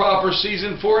another proper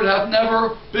season for it hath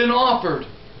never been offered.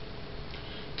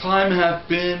 Time hath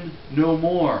been no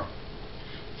more.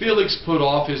 Felix put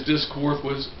off his discourse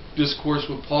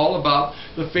with Paul about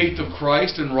the faith of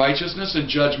Christ and righteousness and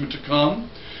judgment to come,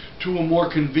 to a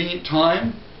more convenient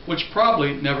time, which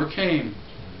probably never came.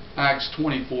 Acts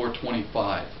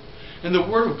 24:25. And the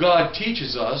Word of God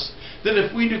teaches us that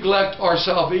if we neglect our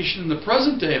salvation in the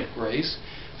present day of grace,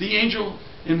 the angel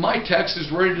in my text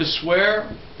is ready to swear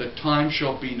that time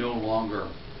shall be no longer.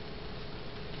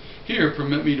 Here,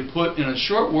 permit me to put in a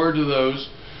short word to those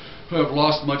who have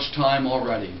lost much time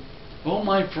already. Oh,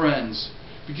 my friends,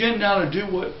 begin now to do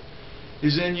what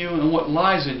is in you and what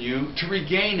lies in you to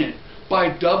regain it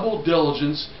by double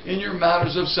diligence in your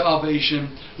matters of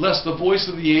salvation, lest the voice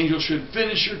of the angel should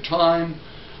finish your time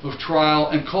of trial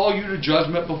and call you to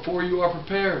judgment before you are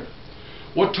prepared.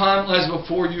 What time lies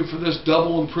before you for this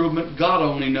double improvement, God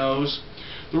only knows.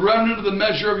 The remnant of the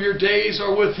measure of your days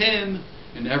are with Him,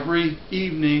 and every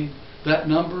evening that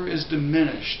number is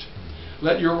diminished.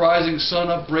 Let your rising sun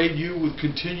upbraid you with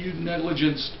continued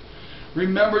negligence.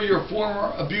 Remember your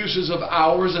former abuses of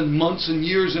hours and months and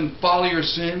years in folly or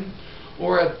sin,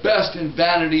 or at best in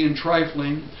vanity and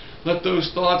trifling. Let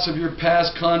those thoughts of your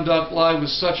past conduct lie with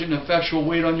such an effectual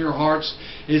weight on your hearts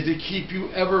as to keep you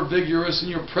ever vigorous in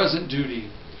your present duty.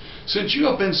 Since you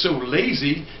have been so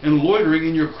lazy and loitering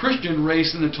in your Christian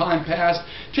race in the time past,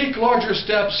 take larger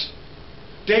steps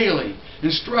daily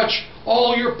and stretch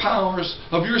all your powers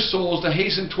of your souls to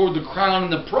hasten toward the crown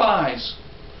and the prize.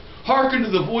 Hearken to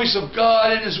the voice of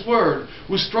God and His Word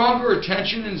with stronger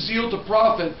attention and zeal to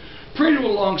profit. Pray to a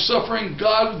long-suffering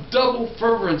God with double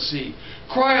fervency.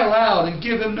 Cry aloud and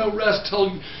give Him no rest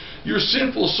till your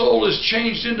sinful soul is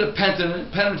changed into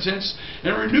penitence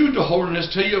and renewed to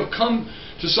holiness, till you have come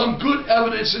to some good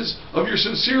evidences of your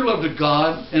sincere love to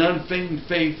God and unfeigned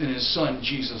faith in His Son,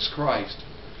 Jesus Christ.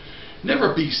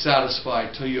 Never be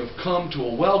satisfied till you have come to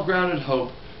a well-grounded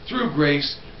hope through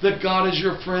grace that God is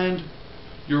your friend,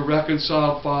 your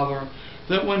reconciled Father,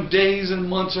 that when days and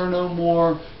months are no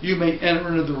more, you may enter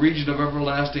into the region of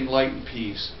everlasting light and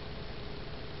peace.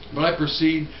 But I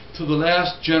proceed to the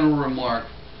last general remark.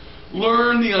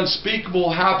 Learn the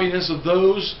unspeakable happiness of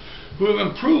those who have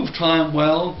improved time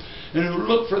well and who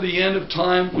look for the end of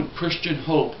time with Christian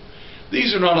hope.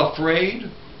 These are not afraid,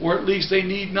 or at least they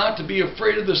need not to be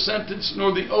afraid of the sentence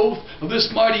nor the oath of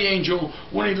this mighty angel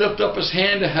when he lifts up his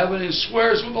hand to heaven and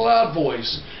swears with a loud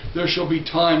voice, there shall be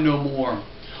time no more.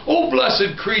 O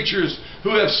blessed creatures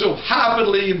who have so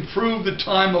happily improved the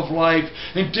time of life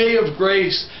and day of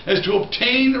grace as to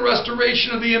obtain the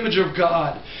restoration of the image of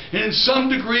God, and in some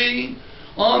degree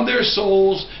on their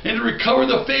souls, and to recover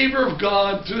the favor of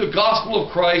God through the gospel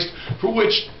of Christ, for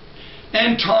which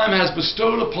end time has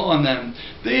bestowed upon them.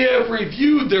 They have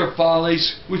reviewed their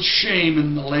follies with shame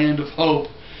in the land of hope.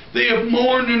 They have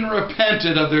mourned and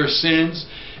repented of their sins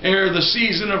ere the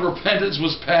season of repentance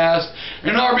was past,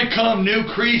 and are become new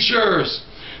creatures.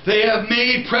 They have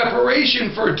made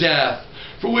preparation for death,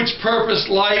 for which purpose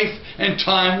life and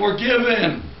time were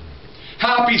given.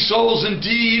 Happy souls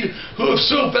indeed, who have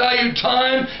so valued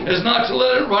time as not to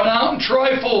let it run out in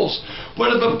trifles, but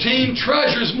have obtained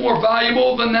treasures more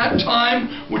valuable than that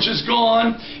time which is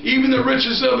gone, even the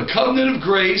riches of the covenant of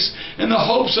grace, and the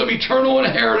hopes of eternal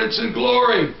inheritance and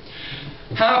glory.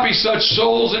 Happy such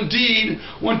souls indeed,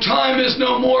 when time is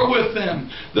no more with them.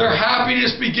 Their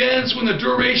happiness begins when the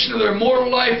duration of their mortal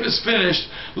life is finished.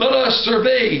 Let us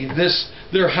survey this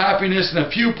their happiness in a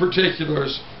few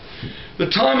particulars. The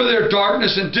time of their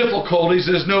darkness and difficulties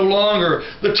is no longer.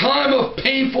 The time of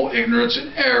painful ignorance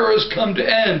and error has come to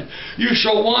end. You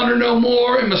shall wander no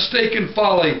more in mistaken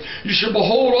folly. You shall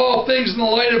behold all things in the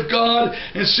light of God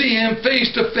and see Him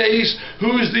face to face,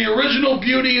 who is the original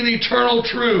beauty and eternal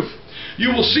truth. You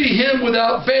will see Him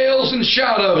without veils and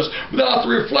shadows, without the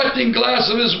reflecting glass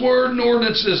of His word and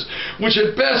ordinances, which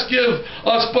at best give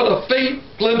us but a faint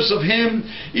glimpse of Him,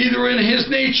 either in His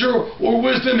nature or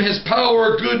wisdom, His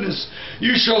power or goodness.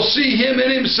 You shall see Him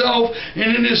in Himself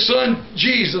and in His Son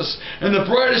Jesus, and the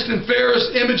brightest and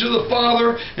fairest image of the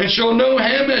Father, and shall know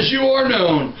Him as you are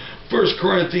known. 1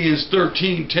 Corinthians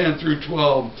 13:10 through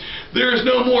 12. There is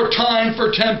no more time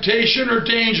for temptation or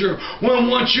danger when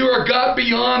once you are got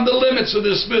beyond the limits of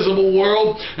this visible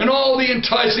world and all the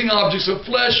enticing objects of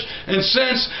flesh and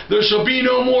sense. There shall be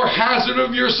no more hazard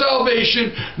of your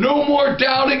salvation, no more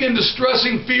doubting and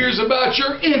distressing fears about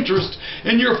your interest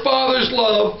in your Father's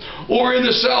love or in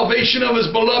the salvation of His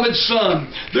beloved Son.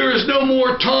 There is no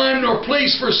more time nor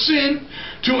place for sin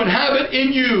to inhabit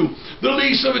in you. The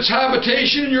lease of its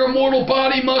habitation in your mortal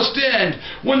body must end.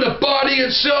 When the body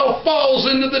itself falls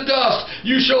into the dust,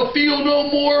 you shall feel no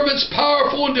more of its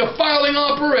powerful and defiling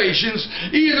operations,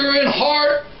 either in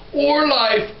heart or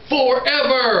life,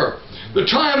 forever. The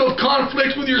time of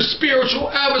conflict with your spiritual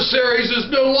adversaries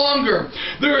is no longer.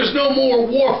 There is no more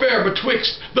warfare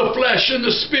betwixt the flesh and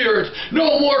the spirit.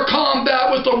 No more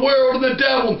combat with the world and the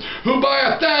devil, who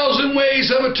by 1,000 ways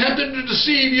have attempted to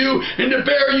deceive you and to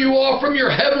bear you off from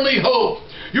your heavenly hope.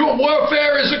 Your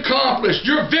warfare is accomplished.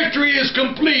 Your victory is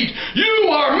complete. You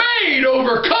are made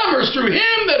overcomers through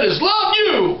Him that has loved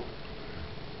you.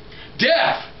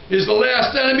 Death is the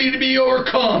last enemy to be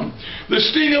overcome. The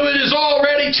sting of it is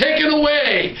already taken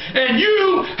away, and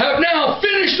you have now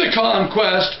finished the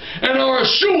conquest and are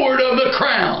assured of the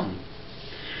crown.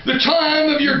 The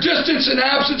time of your distance and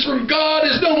absence from God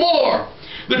is no more.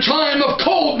 The time of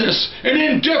coldness and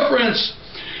indifference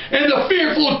and the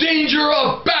fearful danger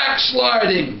of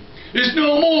backsliding is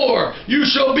no more. You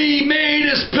shall be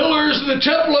made as pillars in the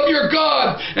temple of your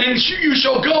God, and you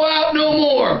shall go out no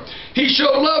more. He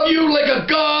shall love you like a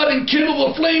God and kindle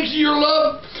the flames of your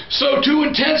love so to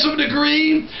intense a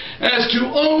degree as to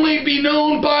only be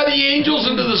known by the angels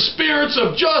and to the spirits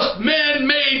of just men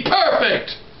made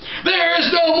perfect. There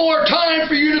is no more time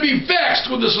for you to be vexed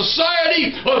with the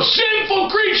society of sinful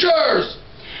creatures.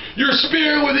 Your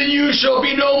spirit within you shall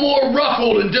be no more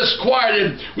ruffled and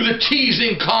disquieted with the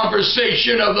teasing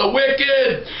conversation of the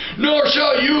wicked, nor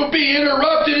shall you be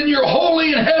interrupted in your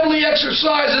holy and heavenly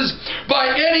exercises by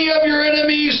any of your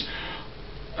enemies,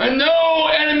 and no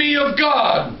enemy of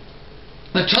God.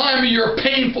 The time of your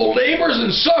painful labors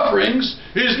and sufferings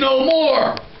is no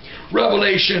more.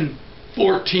 Revelation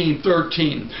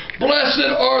 14:13.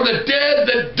 Blessed are the dead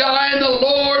that die in the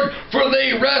Lord, for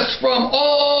they rest from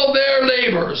all their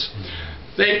labors.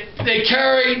 They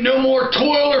carry no more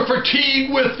toil or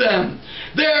fatigue with them.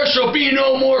 There shall be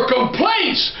no more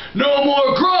complaints, no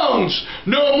more groans,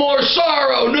 no more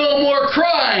sorrow, no more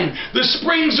crying. The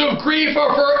springs of grief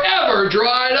are forever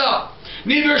dried up.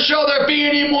 Neither shall there be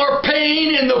any more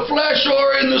pain in the flesh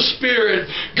or in the spirit.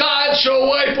 God shall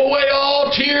wipe away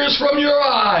all tears from your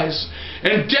eyes,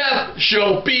 and death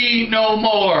shall be no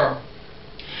more.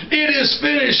 It is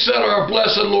finished, said our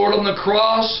blessed Lord on the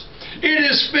cross. It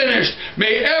is finished.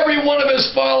 May every one of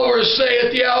His followers say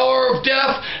at the hour of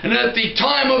death and at the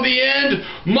time of the end,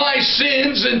 my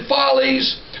sins and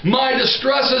follies, my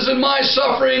distresses and my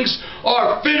sufferings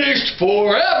are finished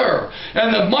forever.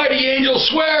 And the mighty angel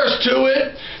swears to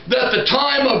it that the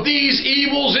time of these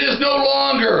evils is no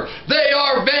longer. They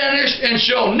are vanished and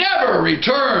shall never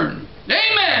return.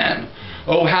 Amen.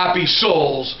 O happy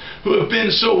souls who have been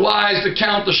so wise to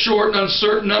count the short and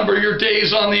uncertain number of your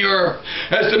days on the earth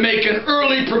as to make an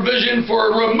early provision for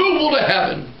a removal to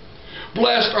heaven.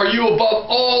 Blessed are you above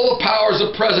all the powers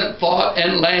of present thought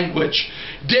and language.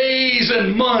 Days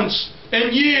and months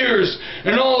and years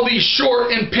and all these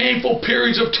short and painful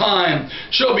periods of time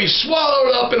shall be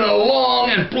swallowed up in a long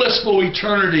and blissful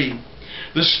eternity.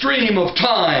 The stream of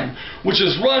time, which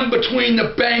has run between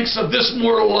the banks of this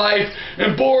mortal life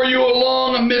and bore you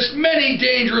along amidst many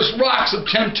dangerous rocks of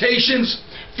temptations,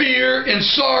 fear, and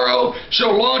sorrow,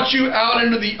 shall launch you out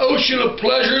into the ocean of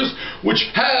pleasures which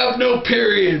have no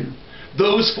period.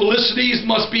 Those felicities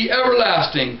must be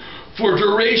everlasting, for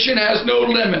duration has no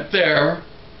limit there.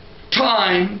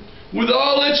 Time, with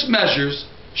all its measures,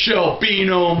 shall be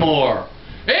no more.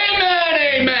 Amen,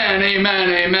 amen, amen,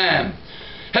 amen.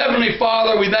 Heavenly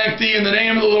Father, we thank Thee in the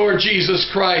name of the Lord Jesus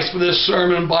Christ for this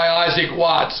sermon by Isaac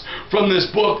Watts from this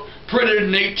book printed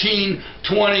in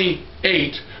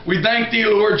 1828. We thank Thee,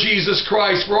 Lord Jesus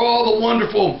Christ, for all the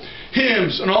wonderful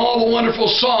hymns and all the wonderful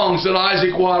songs that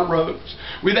Isaac Watts wrote.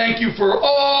 We thank You for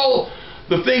all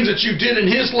the things that You did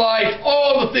in his life,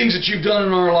 all the things that You've done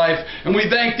in our life, and we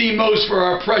thank Thee most for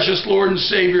our precious Lord and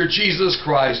Savior, Jesus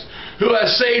Christ, who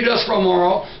has saved us from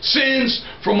our sins,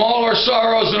 from all our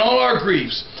sorrows and all our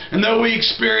griefs. And though we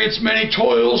experience many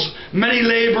toils, many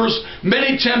labors,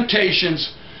 many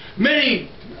temptations, many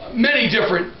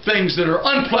different things that are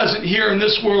unpleasant here in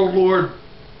this world, Lord,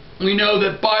 we know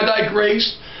that by Thy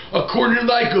grace, according to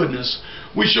Thy goodness,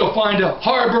 we shall find a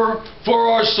harbor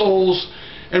for our souls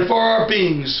and for our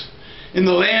beings in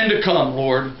the land to come,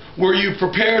 Lord, where You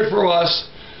prepared for us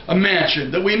a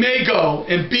mansion, that we may go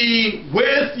and be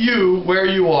with You where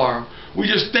You are. We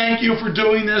just thank You for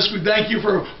doing this. We thank You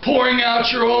for pouring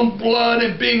out Your own blood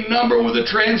and being numbered with the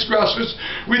transgressors.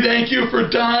 We thank You for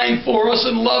dying for us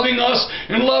and loving us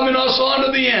on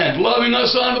to the end, loving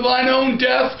us unto Thine own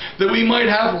death, that we might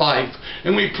have life.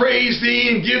 And we praise Thee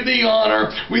and give Thee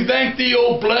honor. We thank Thee,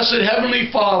 O blessed Heavenly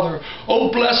Father,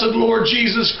 O blessed Lord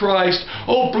Jesus Christ,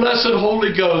 O blessed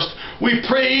Holy Ghost. We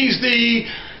praise Thee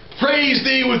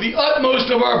with the utmost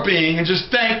of our being, and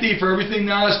just thank Thee for everything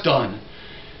Thou hast done.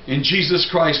 In Jesus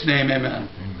Christ's name, amen.